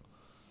whole?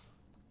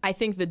 I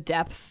think the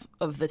depth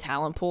of the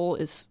talent pool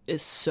is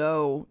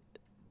so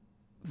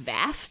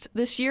vast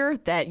this year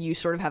that you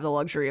sort of have the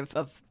luxury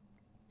of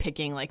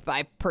picking like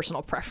by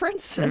personal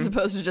preference as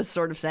opposed to just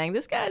sort of saying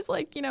this guy's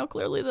like, you know,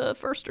 clearly the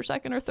first or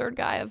second or third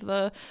guy of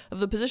the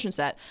position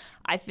set.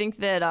 I think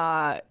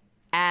that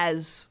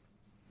as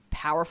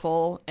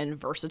powerful and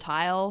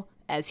versatile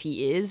as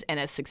he is and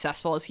as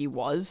successful as he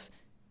was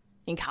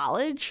in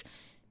college,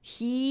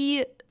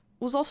 he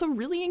was also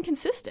really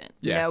inconsistent.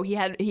 Yeah. You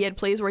know, he had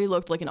plays where he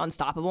looked like an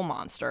unstoppable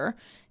monster,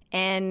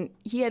 and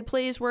he had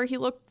plays where he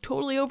looked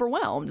totally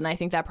overwhelmed, and I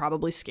think that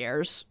probably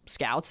scares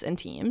scouts and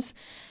teams.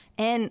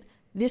 And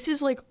this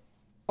is like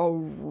a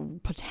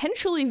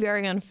potentially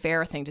very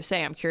unfair thing to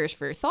say. I'm curious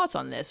for your thoughts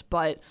on this,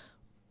 but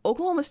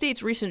Oklahoma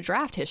State's recent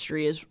draft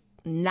history is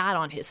not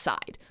on his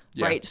side,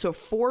 right? So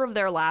 4 of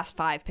their last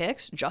 5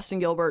 picks, Justin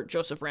Gilbert,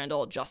 Joseph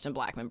Randall, Justin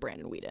Blackman,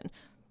 Brandon Weeden.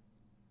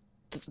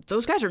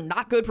 Those guys are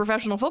not good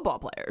professional football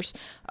players.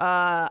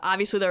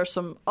 Obviously, there's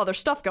some other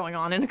stuff going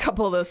on in a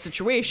couple of those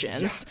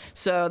situations,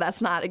 so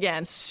that's not,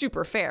 again,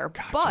 super fair.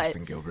 God, but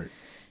Justin Gilbert.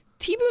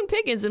 T. Boone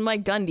Pickens and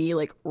Mike Gundy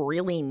like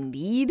really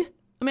need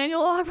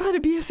Emmanuel Ogbah to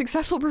be a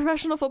successful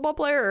professional football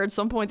player, or at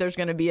some point there's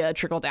going to be a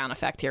trickle-down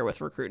effect here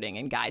with recruiting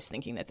and guys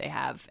thinking that they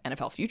have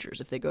NFL futures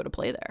if they go to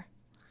play there.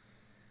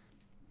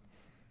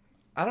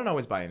 I don't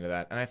always buy into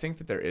that, and I think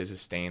that there is a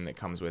stain that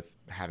comes with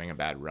having a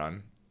bad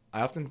run.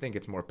 I often think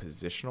it's more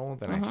positional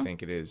than I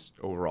think it is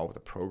overall with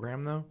a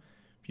program, though.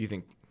 If you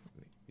think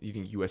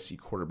USC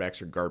quarterbacks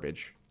are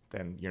garbage,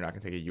 then you're not going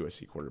to take a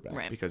USC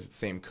quarterback because it's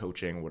same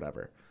coaching,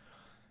 whatever.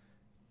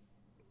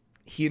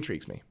 He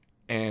intrigues me,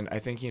 and I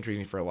think he intrigues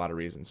me for a lot of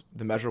reasons.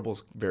 The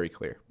measurable's very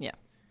clear. Yeah.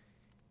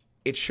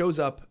 It shows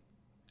up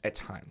at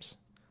times.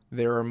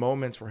 There are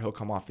moments where he'll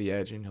come off the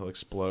edge and he'll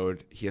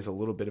explode. He has a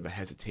little bit of a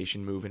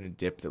hesitation move and a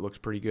dip that looks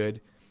pretty good.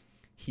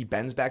 He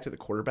bends back to the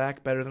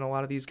quarterback better than a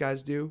lot of these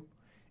guys do.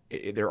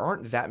 There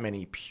aren't that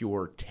many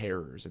pure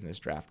terrors in this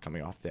draft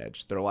coming off the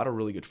edge. There are a lot of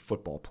really good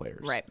football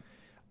players. Right.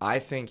 I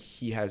think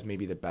he has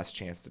maybe the best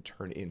chance to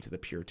turn into the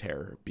pure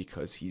terror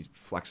because he's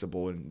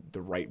flexible in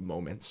the right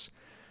moments.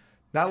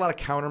 Not a lot of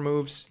counter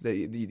moves.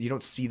 You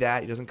don't see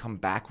that. He doesn't come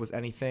back with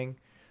anything.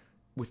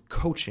 With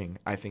coaching,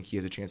 I think he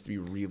has a chance to be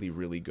really,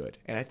 really good.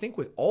 And I think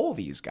with all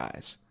these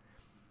guys,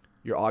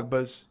 your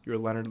Ogbahs, your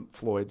Leonard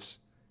Floyds,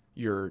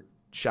 your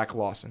Shaq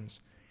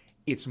Lawsons,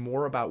 it's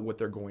more about what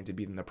they're going to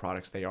be than the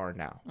products they are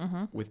now.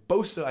 With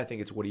Bosa, I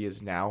think it's what he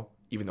is now,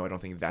 even though I don't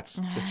think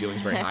that's the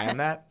ceiling's very high on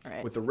that.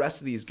 Right. With the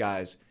rest of these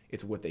guys,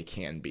 it's what they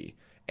can be.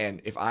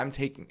 And if I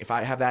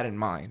have that in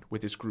mind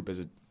with this group as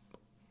a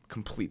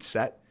complete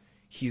set,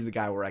 he's the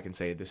guy where I can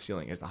say the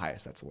ceiling is the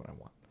highest. That's what I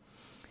want.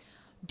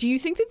 Do you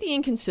think that the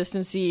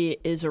inconsistency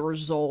is a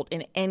result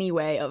in any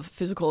way of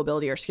physical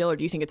ability or skill, or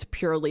do you think it's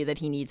purely that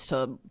he needs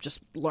to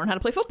just learn how to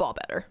play football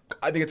better?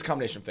 I think it's a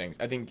combination of things.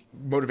 I think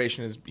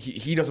motivation is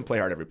he doesn't play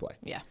hard every play.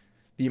 Yeah.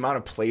 The amount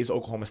of plays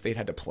Oklahoma State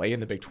had to play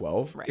in the Big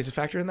 12 is a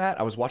factor in that.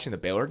 I was watching the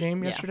Baylor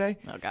game yesterday.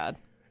 Oh, God.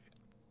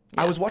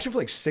 I was watching for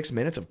like 6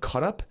 minutes of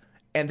cut up,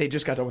 and they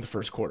just got done with the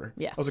first quarter.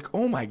 Yeah. I was like,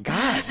 oh, my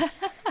God.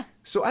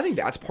 So I think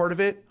that's part of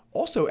it.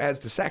 Also adds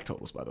to sack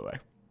totals, by the way.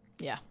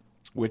 Yeah.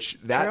 Which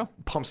that True.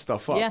 pumps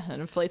stuff up. Yeah, it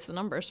inflates the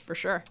numbers for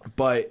sure.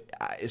 But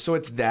so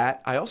it's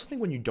that. I also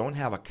think when you don't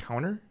have a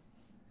counter,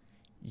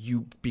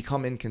 you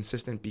become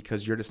inconsistent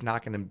because you're just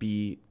not going to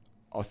be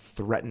a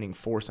threatening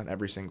force on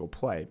every single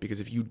play. Because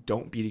if you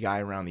don't beat a guy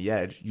around the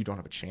edge, you don't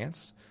have a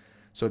chance.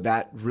 So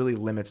that really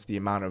limits the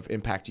amount of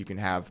impact you can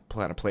have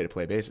on a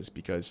play-to-play basis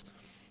because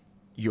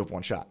you have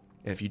one shot.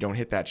 And if you don't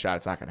hit that shot,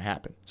 it's not going to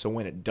happen. So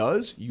when it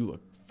does, you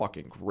look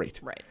fucking great.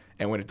 Right.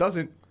 And when it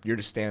doesn't, you're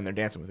just standing there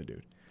dancing with a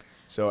dude.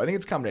 So I think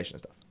it's a combination of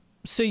stuff.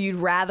 So you'd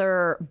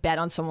rather bet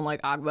on someone like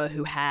Ogbah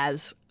who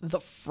has the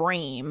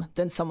frame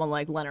than someone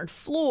like Leonard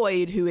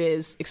Floyd who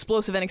is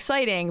explosive and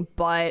exciting,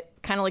 but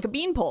kind of like a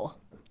beanpole,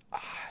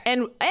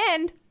 and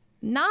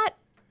not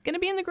going to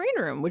be in the green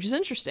room, which is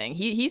interesting.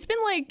 He's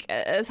been like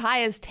as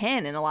high as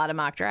 10 in a lot of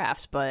mock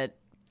drafts, but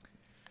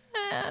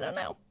I don't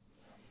know.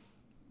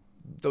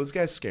 Those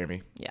guys scare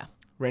me. Yeah.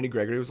 Randy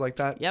Gregory was like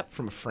that. Yep.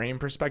 From a frame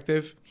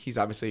perspective, he's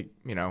obviously,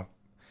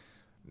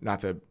 not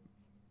to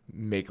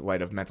make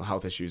light of mental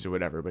health issues or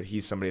whatever, but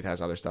he's somebody that has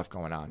other stuff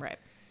going on. Right.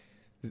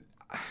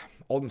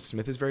 Alden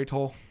Smith is very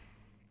tall.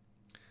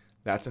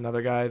 That's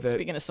another guy that...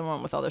 Speaking of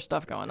someone with other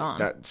stuff going on.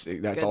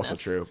 That's also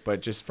true.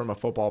 But just from a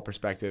football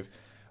perspective,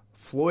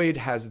 Floyd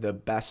has the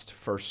best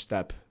first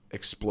step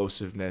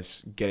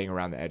explosiveness getting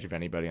around the edge of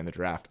anybody in the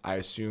draft. I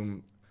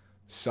assume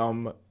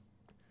some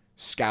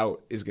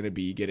scout is going to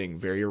be getting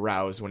very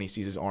aroused when he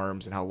sees his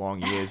arms and how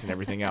long he is and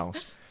everything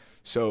else.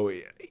 So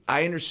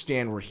I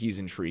understand where he's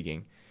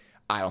intriguing.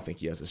 I don't think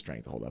he has the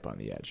strength to hold up on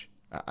the edge.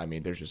 I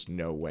mean, there's just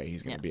no way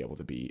he's going to be able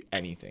to be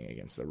anything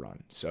against the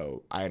run.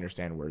 So I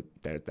understand where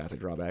that's a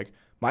drawback.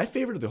 My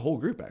favorite of the whole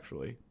group,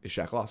 actually, is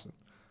Shaq Lawson.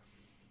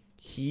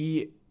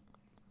 He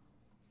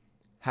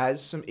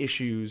has some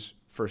issues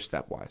first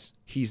step-wise.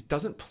 He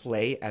doesn't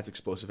play as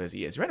explosive as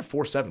he is. He ran a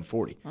 4.7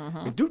 40.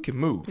 The dude can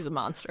move. He's a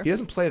monster. He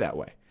doesn't play that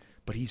way,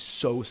 but he's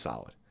so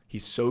solid.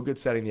 He's so good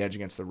setting the edge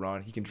against the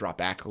run. He can drop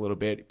back a little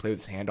bit, play with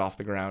his hand off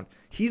the ground.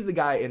 He's the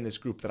guy in this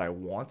group that I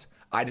want.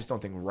 I just don't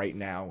think right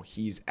now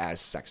he's as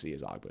sexy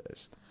as Agba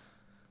is.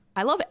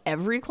 I love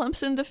every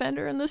Clemson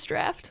defender in this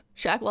draft.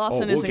 Shaq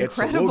Lawson is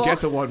incredible. We'll get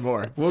to one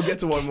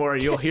more.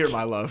 And you'll hear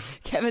my love.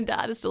 Kevin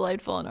Dodd is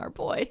delightful, and our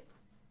boy,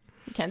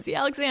 Mackenzie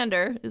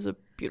Alexander, is a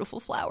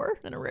beautiful flower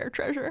and a rare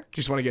treasure.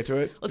 Just want to get to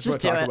it? Let's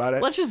just do it.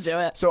 Let's just do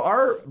it. So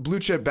our blue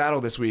chip battle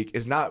this week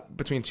is not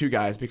between two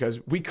guys because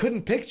we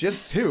couldn't pick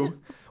just two.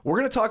 We're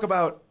going to talk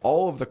about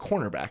all of the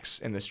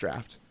cornerbacks in this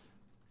draft.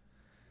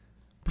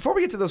 Before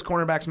we get to those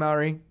cornerbacks,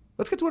 Mallory,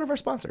 let's get to one of our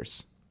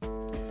sponsors. I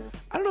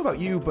don't know about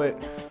you, but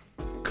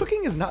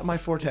cooking is not my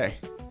forte.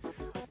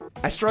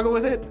 I struggle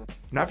with it,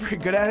 not very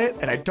good at it,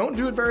 and I don't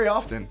do it very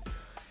often.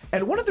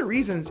 And one of the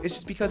reasons is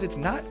just because it's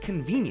not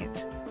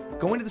convenient.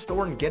 Going to the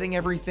store and getting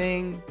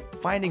everything,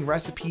 finding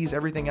recipes,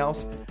 everything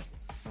else.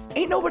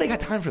 Ain't nobody got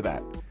time for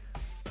that.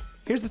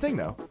 Here's the thing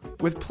though,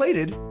 with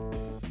Plated,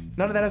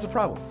 none of that is a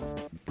problem.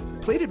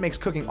 Plated makes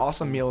cooking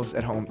awesome meals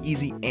at home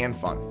easy and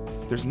fun.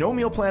 There's no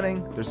meal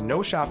planning, there's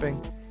no shopping.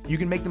 You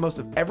can make the most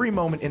of every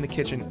moment in the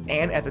kitchen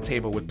and at the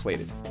table with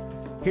Plated.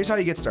 Here's how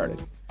you get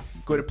started.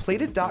 Go to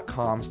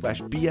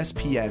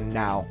plated.com/BSPN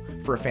now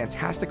for a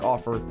fantastic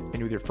offer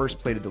and with your first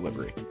Plated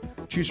delivery.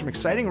 Choose from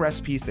exciting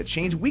recipes that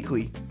change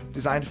weekly,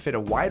 designed to fit a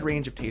wide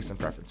range of tastes and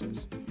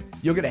preferences.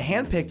 You'll get a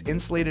hand-picked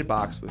insulated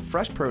box with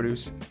fresh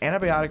produce,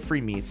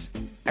 antibiotic-free meats,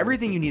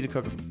 everything you need to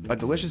cook a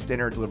delicious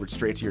dinner delivered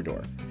straight to your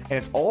door. And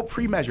it's all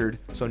pre-measured,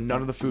 so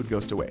none of the food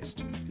goes to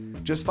waste.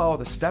 Just follow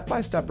the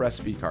step-by-step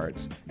recipe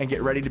cards and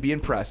get ready to be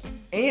impressed,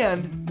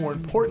 and more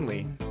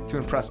importantly, to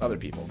impress other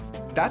people.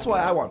 That's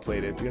why I want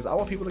Plated, because I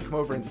want people to come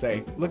over and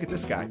say, look at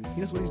this guy, he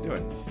knows what he's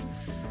doing.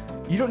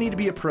 You don't need to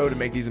be a pro to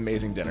make these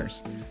amazing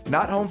dinners.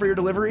 Not home for your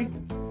delivery?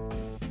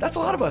 That's a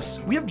lot of us.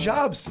 We have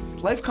jobs.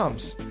 Life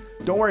comes.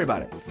 Don't worry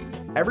about it.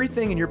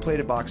 Everything in your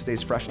Plated box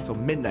stays fresh until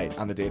midnight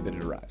on the day that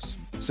it arrives.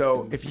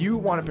 So if you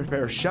want to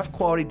prepare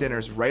chef-quality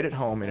dinners right at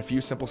home in a few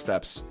simple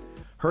steps,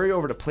 hurry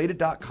over to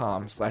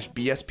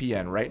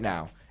plated.com/BSPN right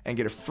now and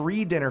get a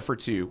free dinner for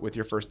two with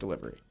your first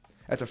delivery.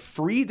 That's a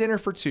free dinner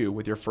for two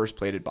with your first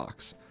Plated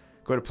box.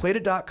 Go to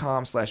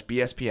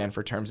plated.com/BSPN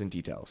for terms and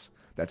details.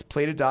 That's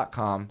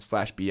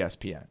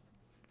plated.com/BSPN.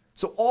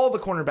 So all the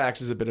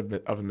cornerbacks is a bit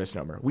of a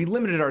misnomer. We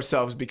limited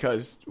ourselves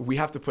because we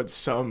have to put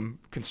some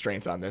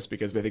constraints on this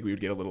because we think we would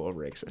get a little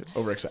overexcited.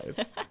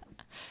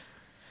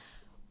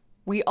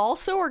 We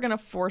also are going to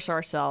force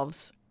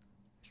ourselves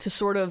to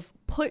sort of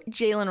put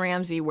Jalen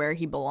Ramsey where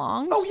he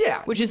belongs. Oh,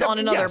 yeah. Which is on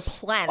another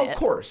planet. Of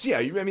course, yeah.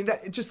 I mean,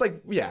 that just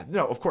like, yeah,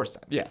 no, of course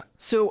not. Yeah.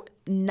 So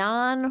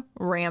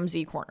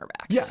non-Ramsey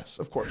cornerbacks. Yes,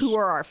 of course. Who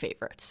are our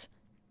favorites?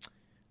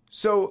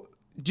 So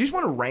do you just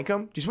want to rank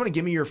them? Do you just want to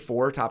give me your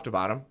four top to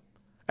bottom?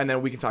 And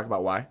then we can talk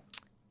about why?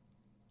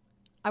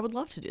 I would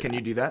love to do that. Can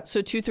you do that?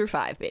 So 2 through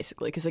 5,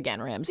 basically, because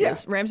again,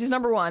 Ramsey's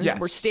number one.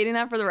 Yes. We're stating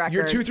that for the record.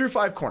 Your 2 through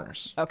 5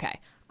 corners. Okay.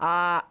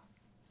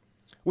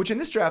 Which in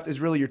this draft is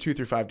really your 2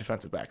 through 5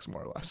 defensive backs,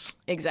 more or less.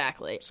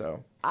 Exactly.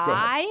 So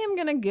I am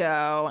going to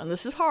go, and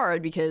this is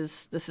hard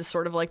because this is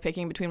sort of like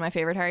picking between my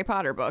favorite Harry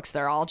Potter books.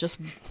 They're all just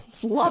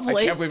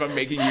lovely. I can't believe I'm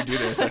making you do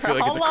this. I feel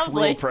like it's a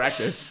cruel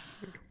practice.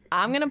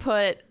 I'm going to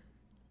put...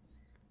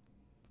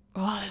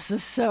 Oh, this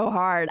is so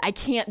hard. I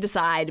can't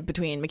decide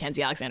between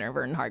Mackenzie Alexander and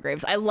Vernon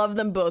Hargreaves. I love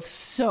them both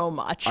so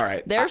much. All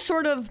right.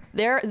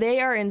 They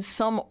are in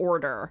some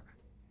order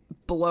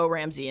below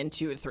Ramsey in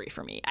 2 and 3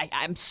 for me.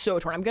 I'm so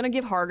torn. I'm going to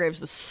give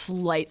Hargreaves the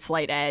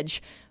slight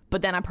edge,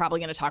 but then I'm probably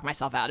going to talk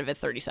myself out of it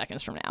 30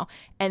 seconds from now.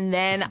 And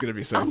then this is gonna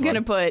be so I'm going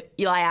to put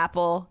Eli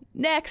Apple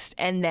next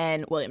and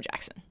then William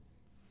Jackson.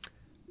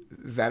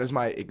 That is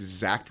my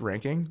exact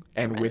ranking.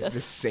 And with the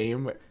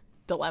same...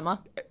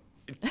 dilemma.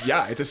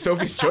 Yeah, it's a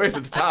Sophie's Choice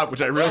at the top,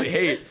 which I really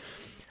hate.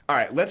 All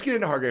right, let's get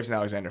into Hargreaves and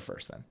Alexander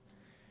first then.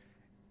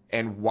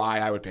 And why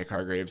I would pick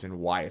Hargreaves and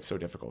why it's so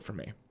difficult for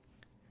me.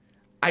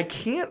 I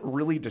can't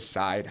really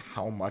decide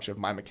how much of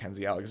my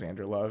Mackenzie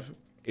Alexander love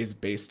is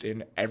based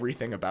in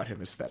everything about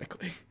him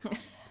aesthetically.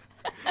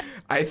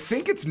 I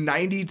think it's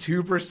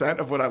 92%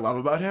 of what I love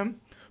about him.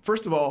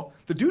 First of all,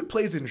 the dude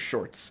plays in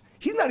shorts.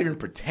 He's not even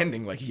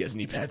pretending like he has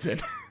knee pads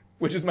in,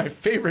 which is my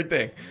favorite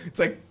thing. It's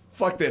like,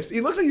 fuck this.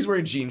 He looks like he's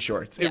wearing jean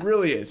shorts. It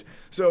really is.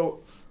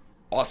 So,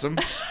 awesome.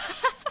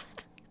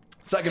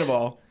 Second of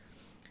all,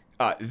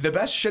 the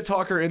best shit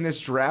talker in this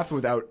draft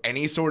without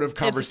any sort of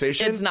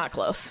conversation. It's not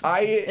close.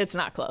 It's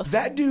not close.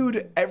 That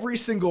dude, every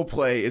single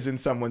play is in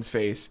someone's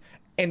face.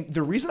 And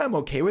the reason I'm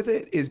okay with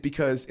it is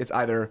because it's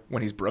either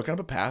when he's broken up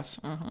a pass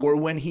or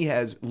when he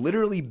has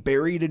literally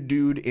buried a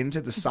dude into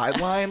the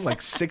sideline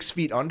like 6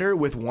 feet under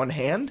with one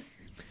hand.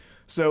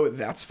 So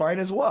that's fine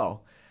as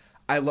well.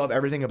 I love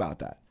everything about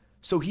that.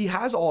 So he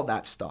has all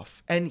that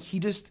stuff, and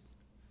he's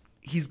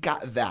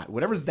got that.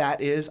 Whatever that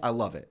is, I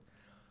love it.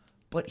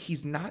 But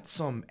he's not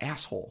some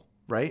asshole,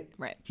 right?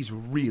 Right. He's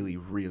really,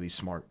 really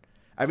smart.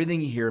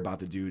 Everything you hear about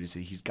the dude is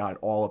that he's got it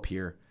all up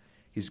here.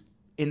 He's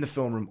in the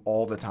film room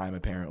all the time,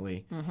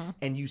 apparently.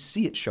 And you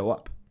see it show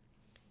up.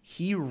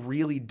 He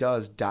really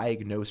does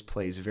diagnose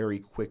plays very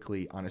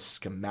quickly on a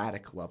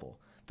schematic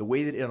level. The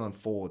way that it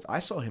unfolds, I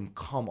saw him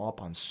come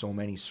up on so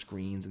many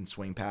screens and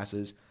swing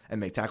passes and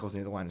make tackles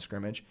near the line of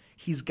scrimmage.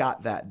 He's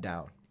got that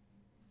down.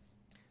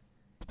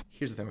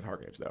 Here's the thing with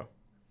Hargreaves, though.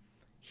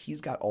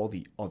 He's got all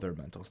the other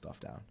mental stuff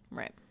down.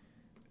 Right.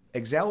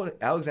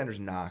 Alexander's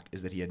knock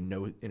is that he had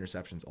no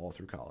interceptions all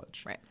through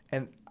college. Right.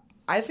 And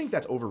I think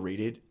that's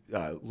overrated.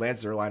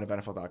 Lance Zierlein of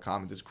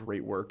NFL.com does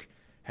great work.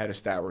 Had a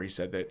stat where he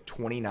said that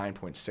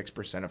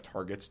 29.6% of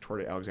targets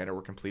toward Alexander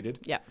were completed.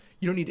 Yeah.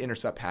 You don't need to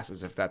intercept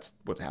passes if that's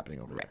what's happening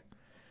over there.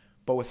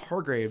 But with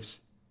Hargreaves,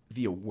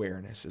 the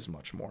awareness is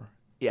much more.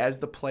 As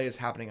the play is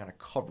happening on a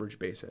coverage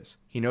basis,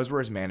 he knows where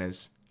his man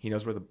is. He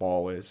knows where the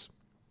ball is.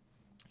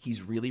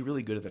 He's really,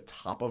 really good at the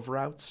top of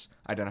routes,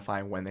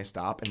 identifying when they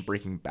stop and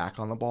breaking back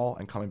on the ball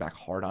and coming back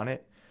hard on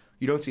it.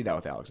 You don't see that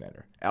with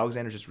Alexander.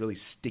 Alexander's just really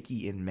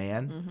sticky in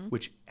man,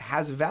 which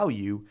has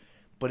value,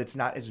 but it's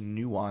not as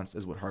nuanced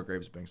as what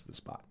Hargreaves brings to the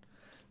spot.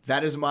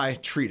 That is my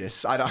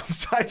treatise. I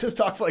just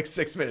talked for like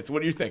 6 minutes.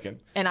 What are you thinking?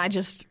 And I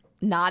just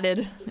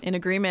nodded in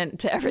agreement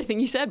to everything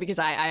you said because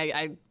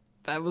I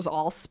was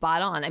all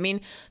spot on. I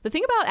mean, the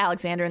thing about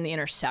Alexander and the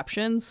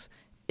interceptions,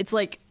 it's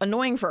like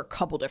annoying for a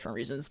couple different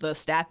reasons. The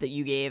stat that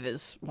you gave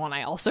is one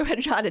I also had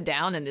jotted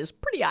down and is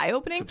pretty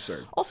eye-opening. It's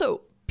absurd.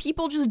 Also,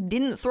 people just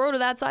didn't throw to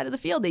that side of the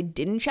field. They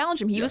didn't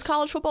challenge him. He was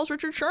college football's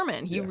Richard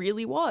Sherman. He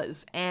really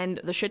was. And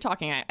the shit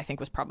talking, I think,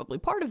 was probably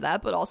part of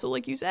that. But also,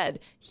 like you said,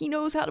 he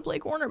knows how to play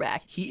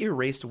cornerback. He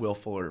erased Will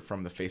Fuller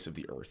from the face of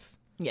the earth.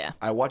 Yeah.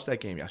 I watched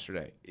that game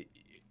yesterday.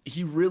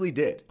 He really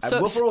did.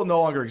 Will Fuller will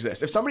no longer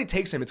exist. If somebody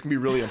takes him, it's going to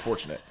be really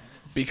unfortunate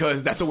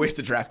because that's a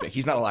wasted draft pick.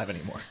 He's not alive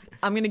anymore.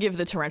 I'm going to give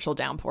the torrential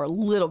downpour a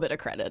little bit of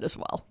credit as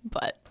well.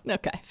 But,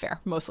 okay, fair.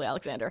 Mostly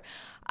Alexander.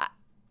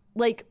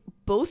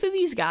 Both of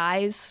these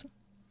guys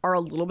are a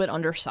little bit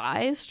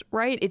undersized,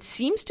 right? It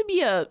seems to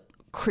be a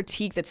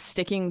critique that's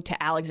sticking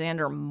to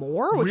Alexander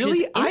more, which is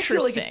interesting. I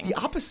feel like it's the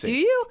opposite. Do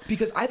you?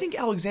 Because I think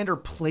Alexander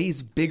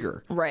plays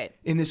bigger. Right.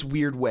 In this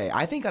weird way.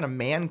 I think on a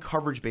man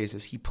coverage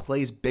basis, he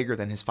plays bigger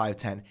than his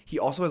 5'10". He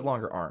also has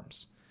longer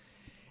arms.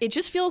 It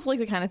just feels like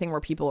the kind of thing where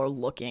people are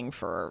looking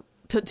for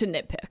to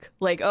nitpick.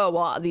 Like, oh,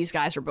 well, these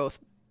guys are both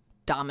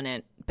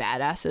dominant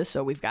badasses,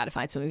 so we've got to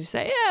find something to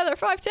say, yeah, they're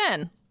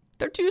 5'10".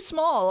 They're too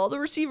small. All the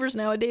receivers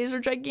nowadays are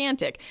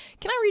gigantic.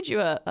 Can I read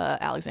you a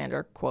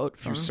Alexander quote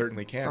from, you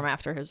certainly can. From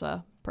after his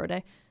pro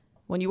day?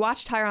 When you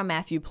watch Tyrann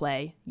Mathieu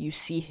play, you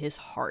see his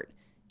heart.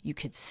 You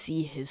could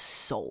see his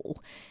soul.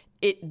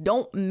 It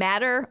don't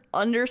matter,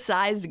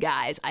 undersized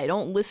guys. I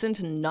don't listen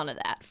to none of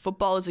that.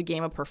 Football is a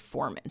game of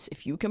performance.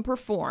 If you can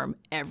perform,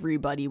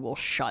 everybody will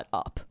shut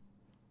up.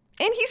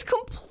 And he's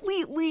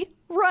completely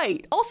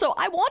right. Also,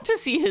 I want to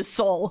see his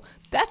soul.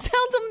 That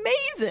sounds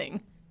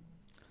amazing.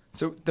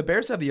 So the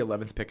Bears have the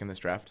 11th pick in this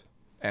draft,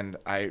 and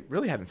I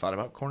really hadn't thought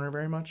about corner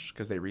very much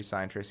because they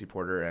re-signed Tracy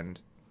Porter,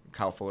 and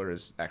Kyle Fuller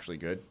is actually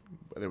good.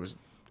 It was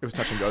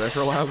touch and go there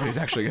for a while, but he's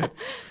actually good.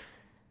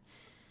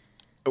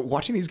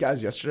 Watching these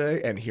guys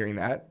yesterday and hearing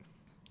that,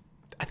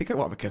 I think I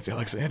want Mackenzie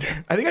Alexander.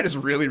 I think I just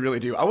really, really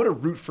do. I want to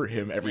root for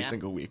him every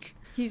single week.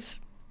 He's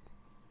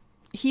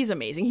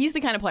amazing. He's the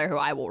kind of player who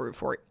I will root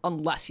for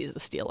unless he's a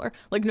Steeler.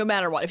 Like, no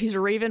matter what. If he's a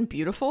Raven,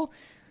 beautiful.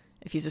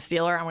 If he's a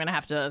Steeler, I'm going to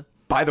have to...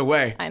 By the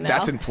way,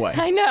 that's in play.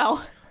 I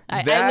know.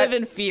 I live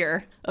in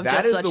fear of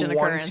just such an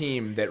occurrence. That is the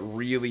one team that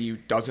really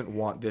doesn't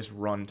want this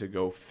run to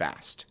go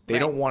fast. They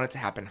don't want it to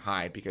happen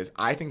high because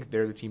I think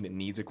they're the team that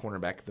needs a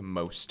cornerback the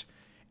most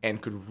and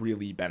could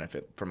really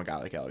benefit from a guy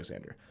like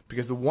Alexander.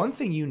 Because the one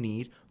thing you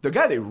need, the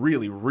guy they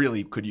really,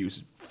 really could use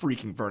is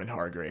freaking Vernon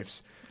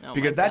Hargreaves.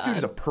 Because that dude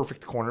is a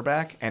perfect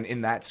cornerback, and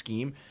in that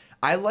scheme...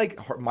 I like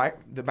my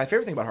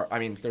favorite thing about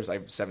there's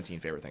like 17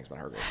 favorite things about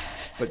Hargreaves,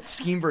 but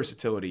scheme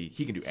versatility.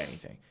 He can do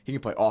anything. He can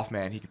play off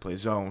man. He can play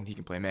zone. He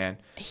can play man.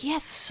 He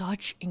has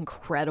such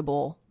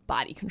incredible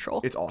body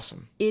control. It's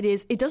awesome. It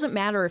is. It doesn't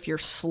matter if you're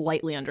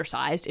slightly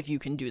undersized if you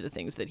can do the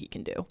things that he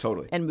can do.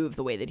 Totally. And move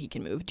the way that he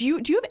can move. Do you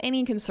have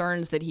any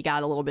concerns that he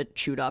got a little bit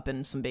chewed up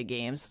in some big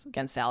games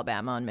against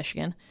Alabama and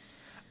Michigan?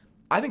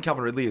 I think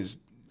Calvin Ridley is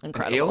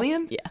incredible. An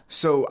alien. Yeah.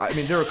 So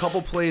there are a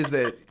couple plays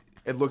that.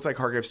 It looked like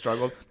Hargreaves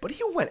struggled, but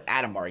he went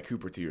at Amari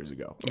Cooper 2 years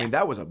ago. I mean,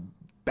 that was a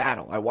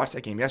battle. I watched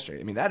that game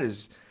yesterday. I mean,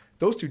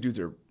 those two dudes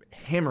are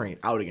hammering it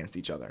out against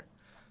each other.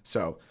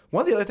 So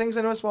one of the other things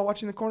I noticed while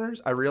watching the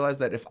corners, I realized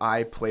that if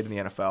I played in the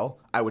NFL,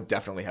 I would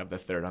definitely have the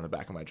third on the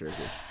back of my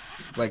jersey.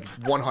 Like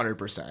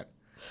 100%.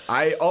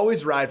 I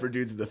always ride for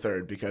dudes in the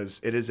third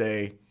because it's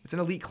an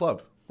elite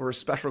club. We're a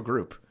special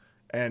group.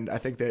 And I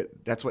think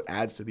that's what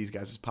adds to these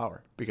guys'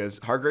 power because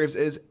Hargreaves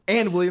is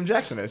and William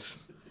Jackson is.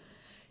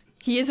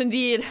 He is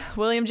indeed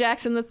William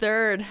Jackson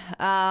III.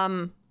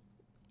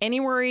 Any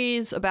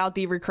worries about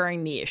the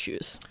recurring knee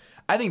issues?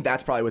 I think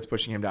that's probably what's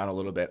pushing him down a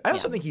little bit. I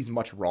also think he's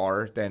much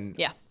rawer than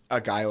a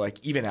guy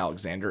like even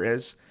Alexander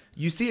is.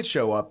 You see it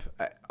show up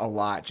a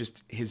lot,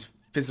 just his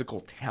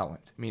physical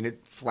talent. I mean,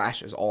 it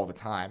flashes all the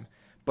time,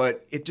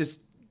 but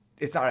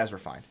it's not as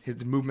refined.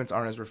 The movements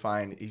aren't as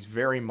refined. He's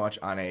very much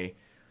on a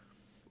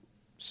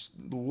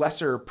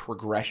lesser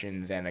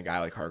progression than a guy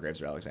like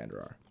Hargreaves or Alexander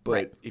are.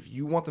 But if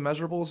you want the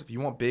measurables, if you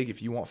want big,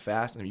 if you want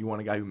fast, and if you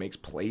want a guy who makes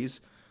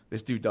plays,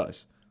 this dude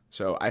does.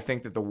 So I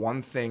think that the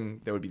one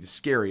thing that would be the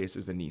scariest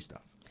is the knee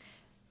stuff.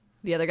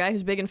 The other guy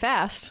who's big and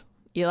fast,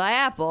 Eli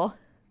Apple,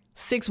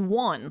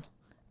 6'1".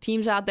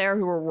 Teams out there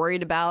who are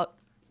worried about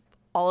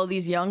all of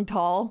these young,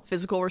 tall,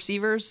 physical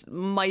receivers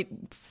might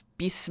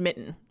be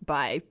smitten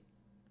by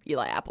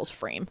Eli Apple's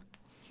frame.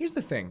 Here's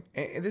the thing.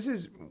 And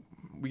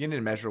we get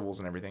into measurables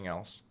and everything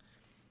else.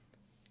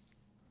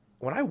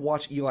 When I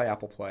watch Eli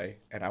Apple play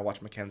and I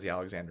watch Mackenzie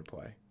Alexander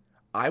play,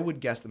 I would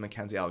guess that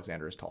Mackenzie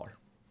Alexander is taller.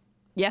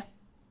 Yeah,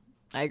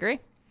 I agree.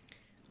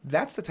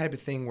 That's the type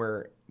of thing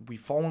where we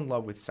fall in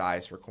love with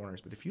size for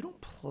corners, but if you don't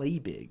play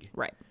big,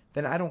 right,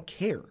 then I don't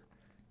care.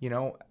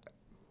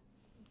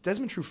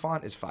 Desmond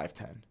Trufant is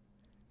 5'10".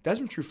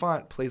 Desmond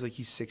Trufant plays like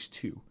he's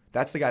 6'2".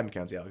 That's the guy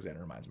Mackenzie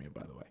Alexander reminds me of,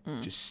 by the way.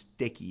 Just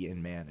sticky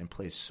and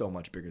plays so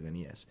much bigger than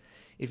he is.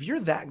 If you're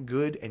that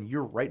good and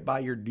you're right by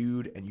your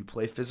dude and you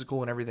play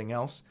physical and everything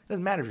else, it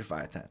doesn't matter if you're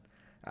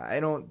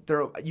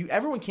 5'10".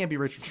 Everyone can't be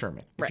Richard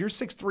Sherman. If you're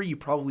 6'3", you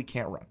probably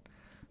can't run.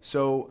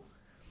 So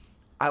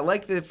I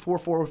like the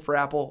 4.4 for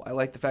Apple. I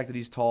like the fact that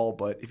he's tall,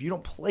 but if you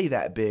don't play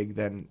that big,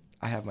 then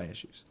I have my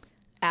issues.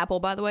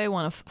 Apple, by the way,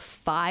 one of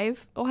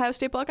 5 Ohio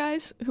State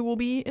Buckeyes who will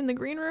be in the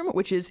green room,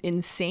 which is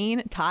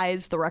insane.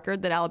 Ties the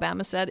record that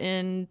Alabama set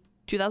in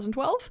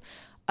 2012.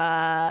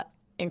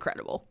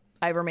 Incredible.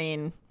 I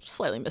remain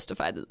slightly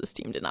mystified that this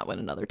team did not win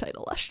another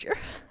title last year.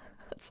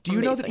 Do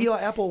you know that Eli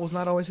Apple was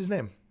not always his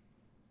name?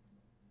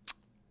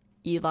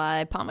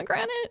 Eli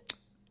Pomegranate?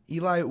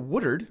 Eli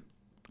Woodard,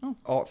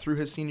 all through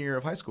his senior year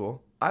of high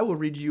school. I will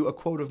read you a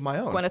quote of my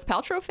own. Gwyneth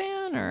Paltrow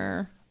fan,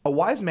 or... A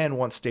wise man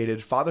once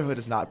stated, "Fatherhood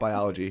is not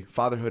biology.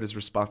 Fatherhood is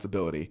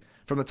responsibility.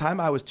 From the time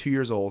I was 2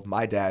 years old,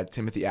 my dad,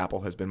 Timothy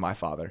Apple, has been my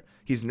father.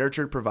 He's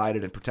nurtured,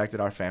 provided, and protected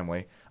our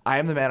family. I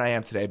am the man I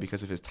am today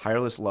because of his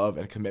tireless love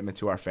and commitment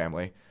to our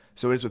family.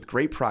 So it is with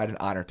great pride and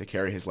honor to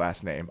carry his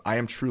last name. I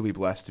am truly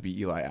blessed to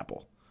be Eli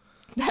Apple."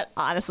 That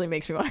honestly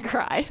makes me want to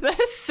cry. That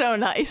is so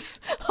nice.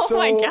 Oh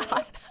my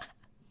God.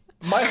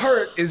 My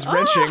heart is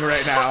wrenching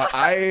right now.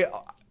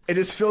 It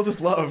is filled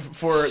with love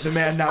for the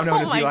man now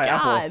known as Eli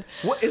Apple.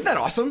 What, isn't that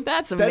awesome?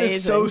 That's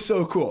amazing. That is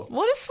so cool.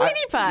 What a sweetie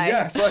pie.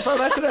 Yeah, so I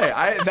found that today.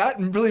 That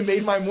really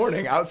made my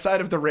morning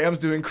outside of the Rams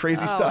doing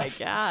crazy stuff. Oh my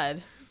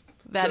God.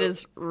 That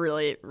is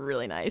really,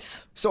 really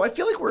nice. So I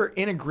feel like we're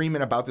in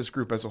agreement about this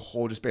group as a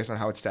whole just based on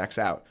how it stacks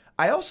out.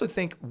 I also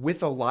think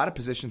with a lot of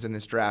positions in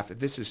this draft,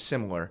 this is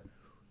similar.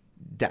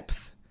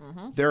 Depth.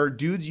 Mm-hmm. There are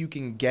dudes you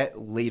can get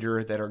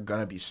later that are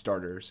going to be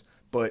starters.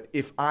 But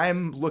if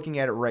I'm looking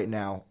at it right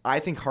now, I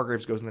think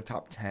Hargreaves goes in the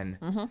top 10.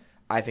 Mm-hmm.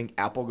 I think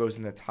Apple goes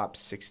in the top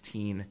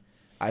 16.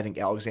 I think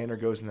Alexander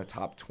goes in the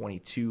top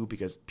 22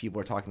 because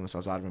people are talking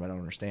themselves out of him. I don't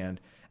understand.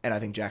 And I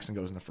think Jackson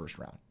goes in the first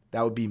round.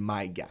 That would be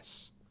my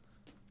guess.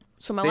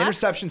 So the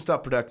interception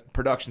stuff,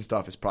 production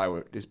stuff is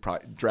probably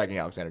dragging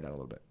Alexander down a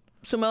little bit.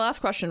 So my last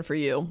question for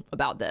you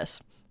about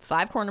this.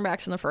 5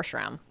 cornerbacks in the first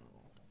round.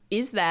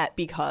 Is that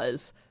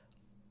because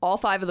all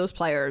 5 of those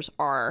players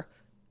are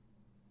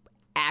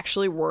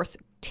actually worth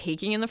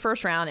taking in the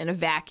first round in a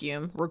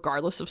vacuum,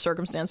 regardless of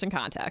circumstance and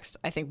context?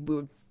 I think we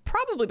would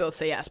probably both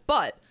say yes.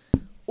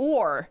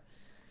 Or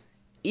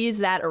is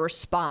that a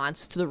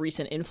response to the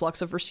recent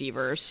influx of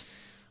receivers,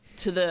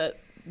 to the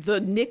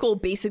nickel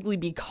basically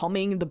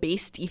becoming the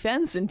base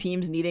defense and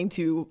teams needing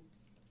to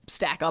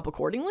stack up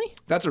accordingly?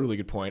 That's a really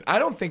good point. I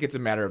don't think it's a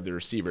matter of the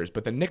receivers,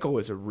 but the nickel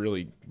is a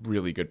really,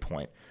 really good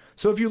point.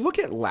 So if you look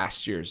at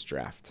last year's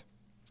draft,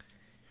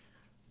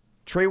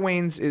 Trey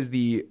Waynes is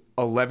the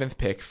 11th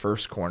pick,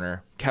 first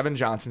corner. Kevin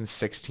Johnson,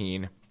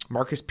 16.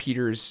 Marcus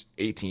Peters,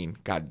 18.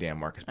 God damn,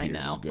 Marcus Peters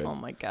is good. Oh,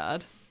 my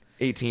God.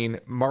 18.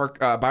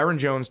 Byron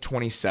Jones,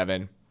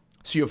 27.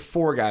 So you have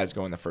 4 guys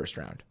go in the first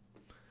round.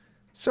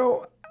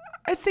 So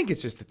I think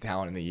it's just the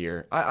talent in the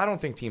year. I don't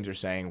think teams are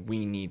saying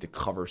we need to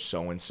cover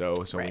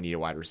so-and-so, so right. We need a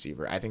wide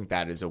receiver. I think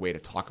that is a way to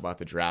talk about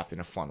the draft in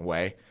a fun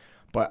way.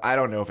 But I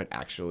don't know if it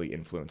actually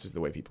influences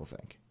the way people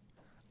think.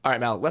 All right,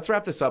 Mal, let's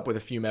wrap this up with a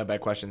few mailbag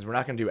questions. We're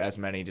not going to do as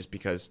many just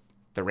because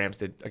the Rams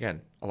did,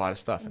 again, a lot of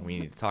stuff, and we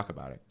need to talk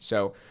about it.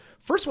 So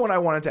first one I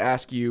wanted to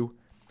ask you,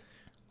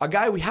 a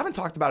guy we haven't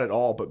talked about at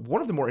all, but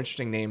one of the more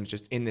interesting names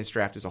just in this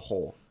draft as a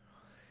whole.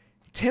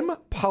 Tim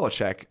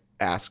Polachek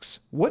asks,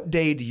 what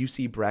day do you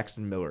see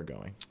Braxton Miller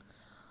going?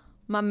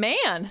 My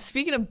man,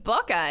 speaking of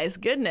Buckeyes,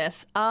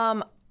 goodness.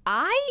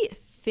 I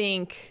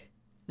think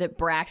that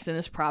Braxton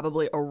is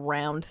probably a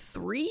round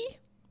 3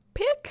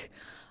 pick.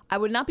 I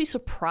would not be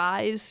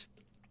surprised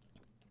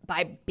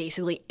by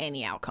basically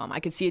any outcome. I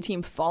could see a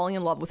team falling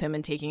in love with him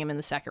and taking him in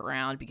the second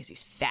round because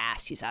he's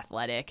fast, he's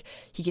athletic,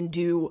 he can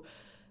do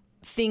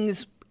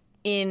things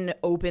in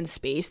open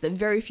space that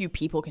very few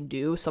people can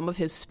do. Some of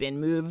his spin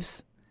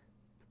moves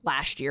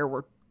last year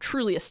were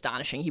truly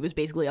astonishing. He was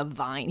basically a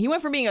vine. He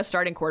went from being a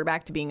starting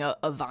quarterback to being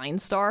a vine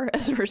star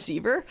as a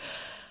receiver.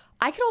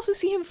 I could also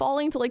see him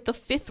falling to like the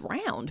 5th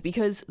round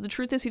because the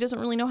truth is he doesn't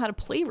really know how to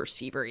play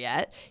receiver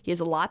yet. He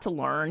has a lot to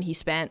learn.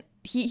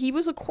 He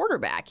was a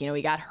quarterback.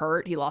 He got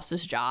hurt. He lost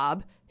his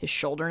job. His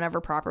shoulder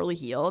never properly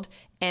healed.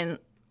 And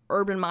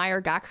Urban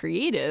Meyer got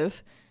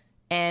creative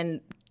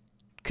and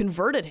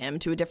converted him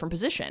to a different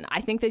position. I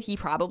think that he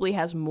probably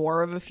has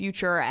more of a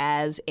future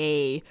as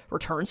a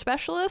return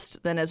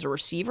specialist than as a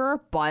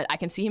receiver, but I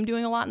can see him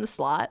doing a lot in the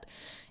slot.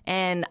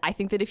 And I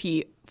think that if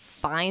he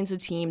finds a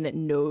team that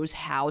knows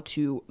how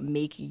to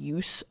make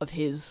use of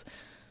his,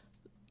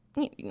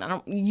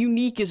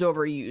 unique is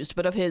overused,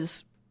 but of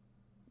his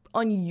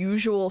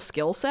unusual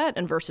skill set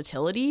and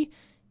versatility,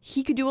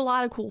 he could do a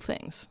lot of cool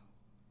things.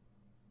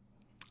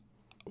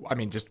 I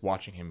mean, just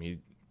watching him,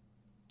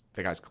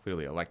 the guy's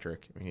clearly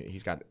electric. I mean,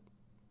 he's got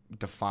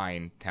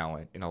defined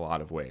talent in a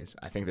lot of ways.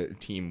 I think that a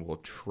team will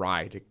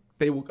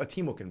a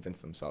team will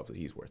convince themselves that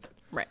he's worth it.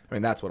 Right. I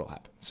mean, that's what'll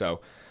happen.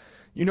 So,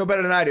 you know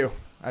better than I do.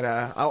 And,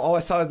 all I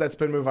saw is that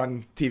spin move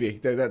on TV.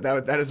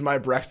 That is my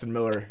Braxton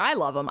Miller. I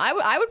love him.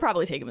 I would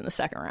probably take him in the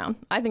 2nd round.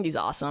 I think he's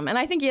awesome. And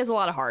I think he has a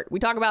lot of heart. We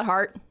talk about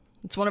heart.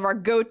 It's one of our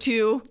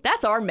go-to.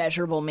 That's our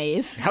measurable,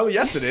 Maze. Hell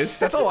yes, it is.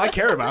 That's all I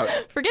care about.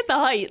 Forget the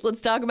height.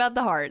 Let's talk about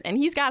the heart. And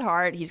he's got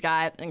heart. He's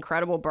got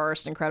incredible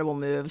burst, incredible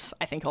moves.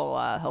 I think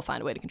he'll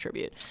find a way to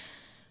contribute.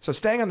 So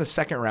staying on the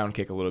 2nd round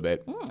kick a little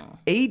bit,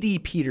 A.D.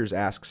 Peters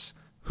asks,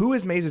 who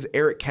is Maze's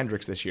Eric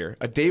Kendricks this year?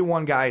 A day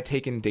 1 guy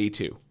taken day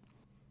 2.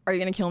 Are you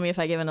going to kill me if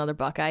I give another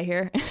Buckeye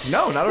here?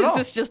 No, not at all. Is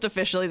this just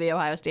officially the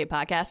Ohio State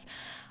podcast?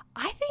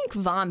 I think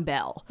Von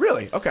Bell.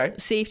 Really? Okay.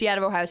 Safety out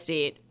of Ohio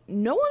State.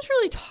 No one's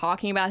really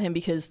talking about him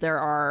because there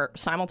are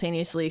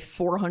simultaneously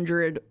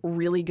 400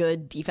 really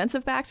good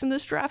defensive backs in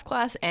this draft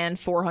class and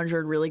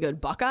 400 really good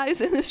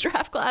Buckeyes in this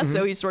draft class. Mm-hmm.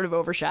 So he's sort of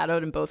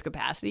overshadowed in both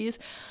capacities.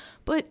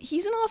 But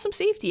he's an awesome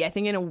safety. I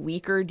think in a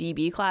weaker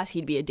DB class,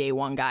 he'd be a day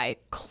 1 guy,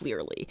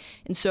 clearly.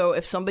 And so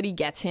if somebody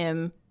gets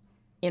him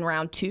in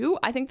round 2,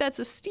 I think that's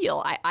a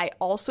steal. I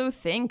also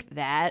think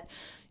that,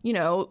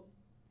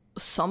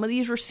 some of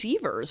these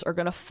receivers are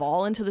going to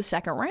fall into the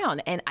 2nd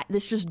round. And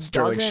this just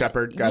Sterling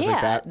Shepard, guys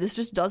like that. This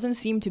just doesn't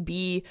seem to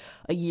be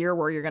a year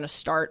where you're going to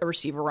start a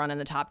receiver run in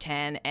the top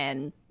 10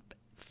 and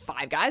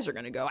 5 guys are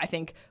going to go. I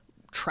think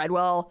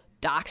Treadwell,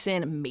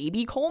 Doxson,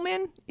 maybe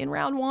Coleman in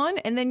round 1.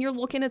 And then you're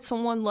looking at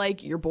someone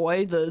like your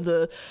boy,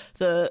 the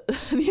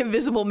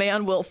invisible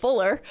man, Will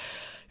Fuller,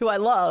 who I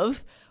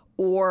love.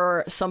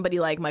 Or somebody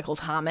like Michael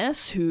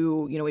Thomas,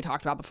 who, we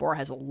talked about before,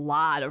 has a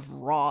lot of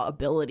raw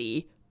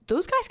ability.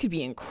 Those guys could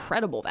be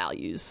incredible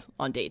values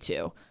on day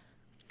 2.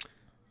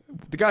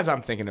 The guys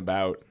I'm thinking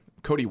about,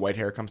 Cody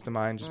Whitehair comes to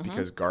mind just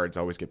because guards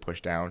always get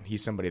pushed down.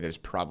 He's somebody that's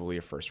probably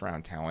a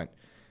 1st-round talent.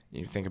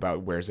 You think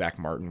about where Zach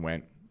Martin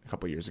went a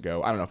couple years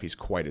ago. I don't know if he's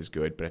quite as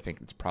good, but I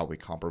think it's probably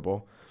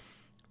comparable.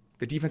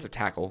 The defensive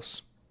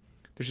tackles,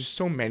 there's just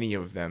so many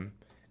of them.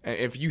 And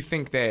if you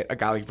think that a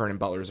guy like Vernon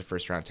Butler is a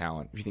 1st-round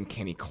talent, if you think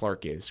Kenny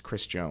Clark is,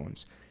 Chris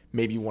Jones,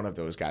 maybe one of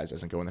those guys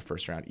doesn't go in the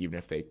 1st round, even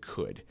if they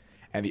could.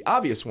 And the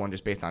obvious one,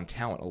 just based on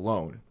talent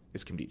alone,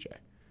 is Kim DJ.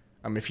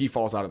 If he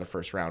falls out of the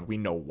 1st round, we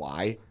know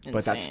why,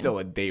 but that's still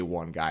a day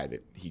 1 guy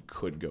that he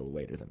could go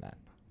later than that.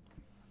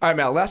 All right,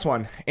 Matt, last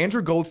one.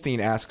 Andrew Goldstein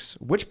asks,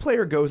 which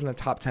player goes in the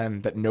top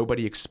 10 that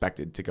nobody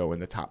expected to go in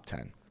the top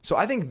 10? So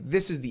I think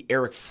this is the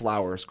Eric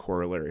Flowers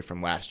corollary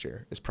from last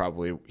year.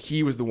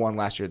 He was the one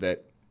last year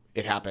that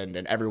it happened,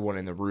 and everyone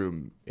in the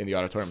room, in the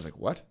auditorium, was like,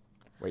 what?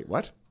 Wait,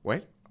 what?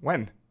 Wait,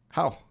 when?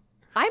 How?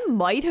 I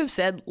might have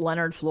said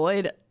Leonard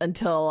Floyd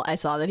until I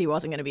saw that he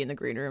wasn't going to be in the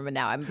green room, and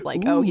now I'm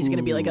like, oh, he's going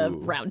to be like a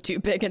round 2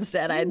 pick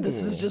instead.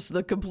 This is just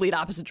the complete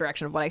opposite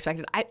direction of what I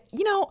expected.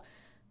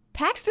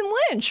 Paxton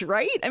Lynch,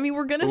 right?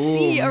 We're going to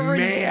see a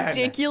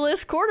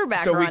ridiculous quarterback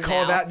So we run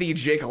call now. that the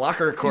Jake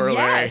Locker corollary.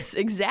 Yes,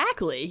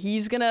 exactly.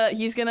 He's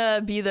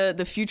gonna be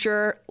the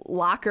future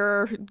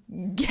Locker,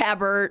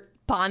 Gabbert,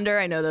 Ponder.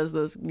 I know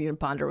those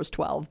Ponder was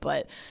 12,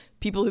 but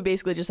people who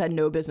basically just had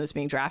no business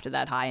being drafted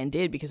that high and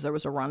did because there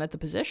was a run at the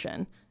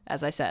position.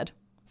 As I said,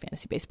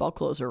 fantasy baseball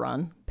closer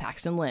run.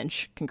 Paxton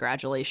Lynch,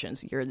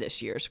 congratulations. You're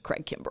this year's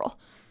Craig Kimbrell.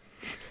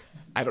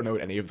 I don't know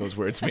what any of those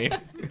words mean.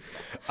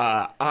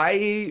 My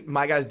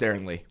guy's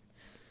Darren Lee.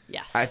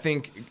 Yes. I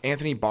think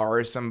Anthony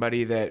Barr is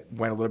somebody that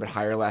went a little bit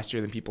higher last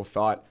year than people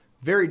thought.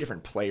 Very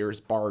different players.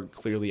 Barr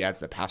clearly adds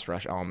the pass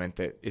rush element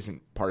that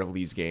isn't part of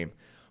Lee's game.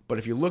 But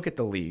if you look at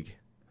the league,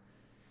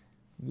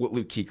 what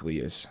Luke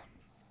Kuechly is,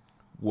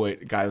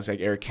 what guys like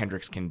Eric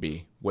Kendricks can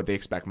be, what they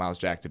expect Miles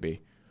Jack to be,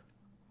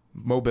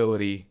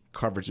 mobility,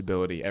 coverage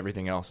ability,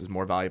 everything else is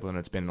more valuable than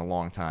it's been in a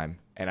long time.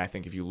 And I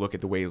think if you look at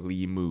the way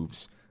Lee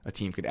moves, a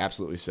team could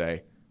absolutely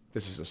say,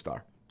 this is a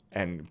star,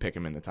 and pick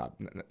him in the top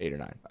 8 or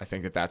 9. I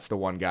think that that's the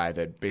one guy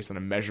that, based on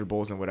the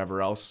measurables and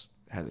whatever else,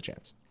 has a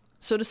chance.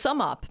 So to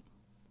sum up,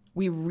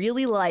 we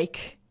really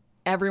like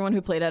everyone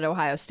who played at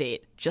Ohio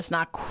State, just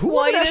not quite as much. Who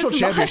won the national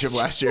championship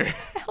last year?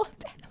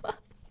 Alabama.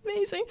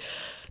 Amazing.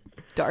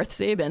 Darth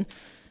Saban.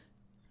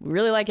 We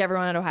really like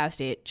everyone at Ohio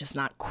State, just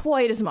not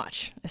quite as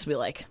much as we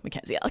like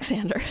Mackenzie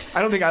Alexander.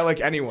 I don't think I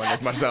like anyone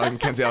as much as I like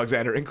Mackenzie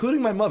Alexander,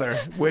 including my mother,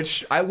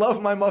 which I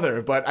love my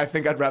mother, but I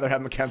think I'd rather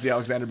have Mackenzie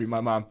Alexander be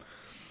my mom.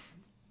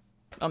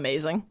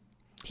 Amazing.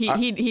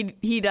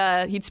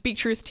 He'd speak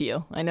truth to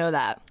you. I know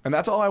that. And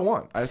that's all I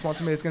want. I just want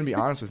somebody that's going to be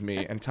honest with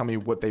me and tell me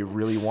what they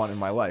really want in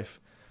my life.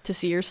 To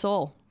see your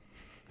soul.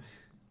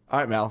 All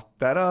right, Mal.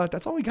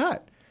 That's all we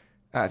got.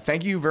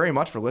 Thank you very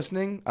much for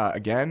listening.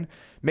 Again,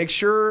 make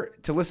sure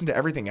to listen to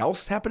everything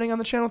else happening on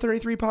the Channel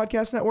 33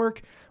 Podcast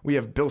Network. We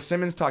have Bill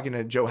Simmons talking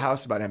to Joe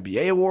House about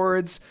NBA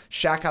awards.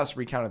 Shack House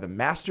recounted the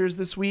Masters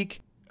this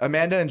week.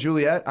 Amanda and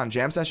Juliet on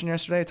Jam Session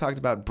yesterday talked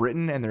about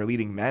Britain and their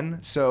leading men.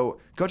 So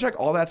go check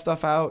all that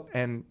stuff out.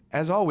 And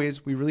as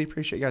always, we really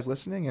appreciate you guys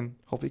listening and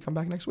hopefully come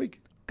back next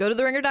week. Go to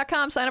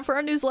theringer.com, sign up for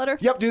our newsletter.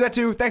 Yep, do that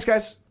too. Thanks,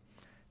 guys.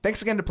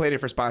 Thanks again to Plated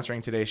for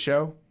sponsoring today's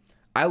show.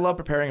 I love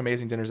preparing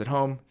amazing dinners at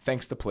home,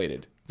 thanks to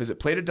Plated. Visit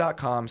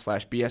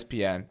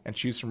plated.com/BSPN and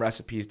choose from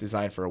recipes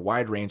designed for a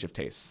wide range of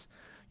tastes.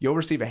 You'll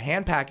receive a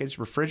hand-packaged,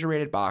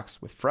 refrigerated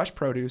box with fresh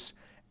produce,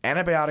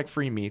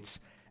 antibiotic-free meats,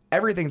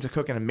 everything to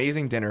cook an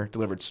amazing dinner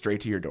delivered straight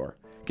to your door.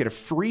 Get a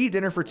free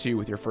dinner for two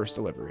with your first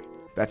delivery.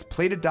 That's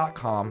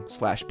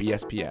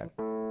plated.com/BSPN.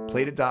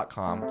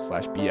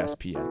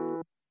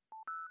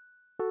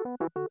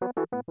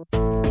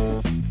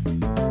 Plated.com/BSPN.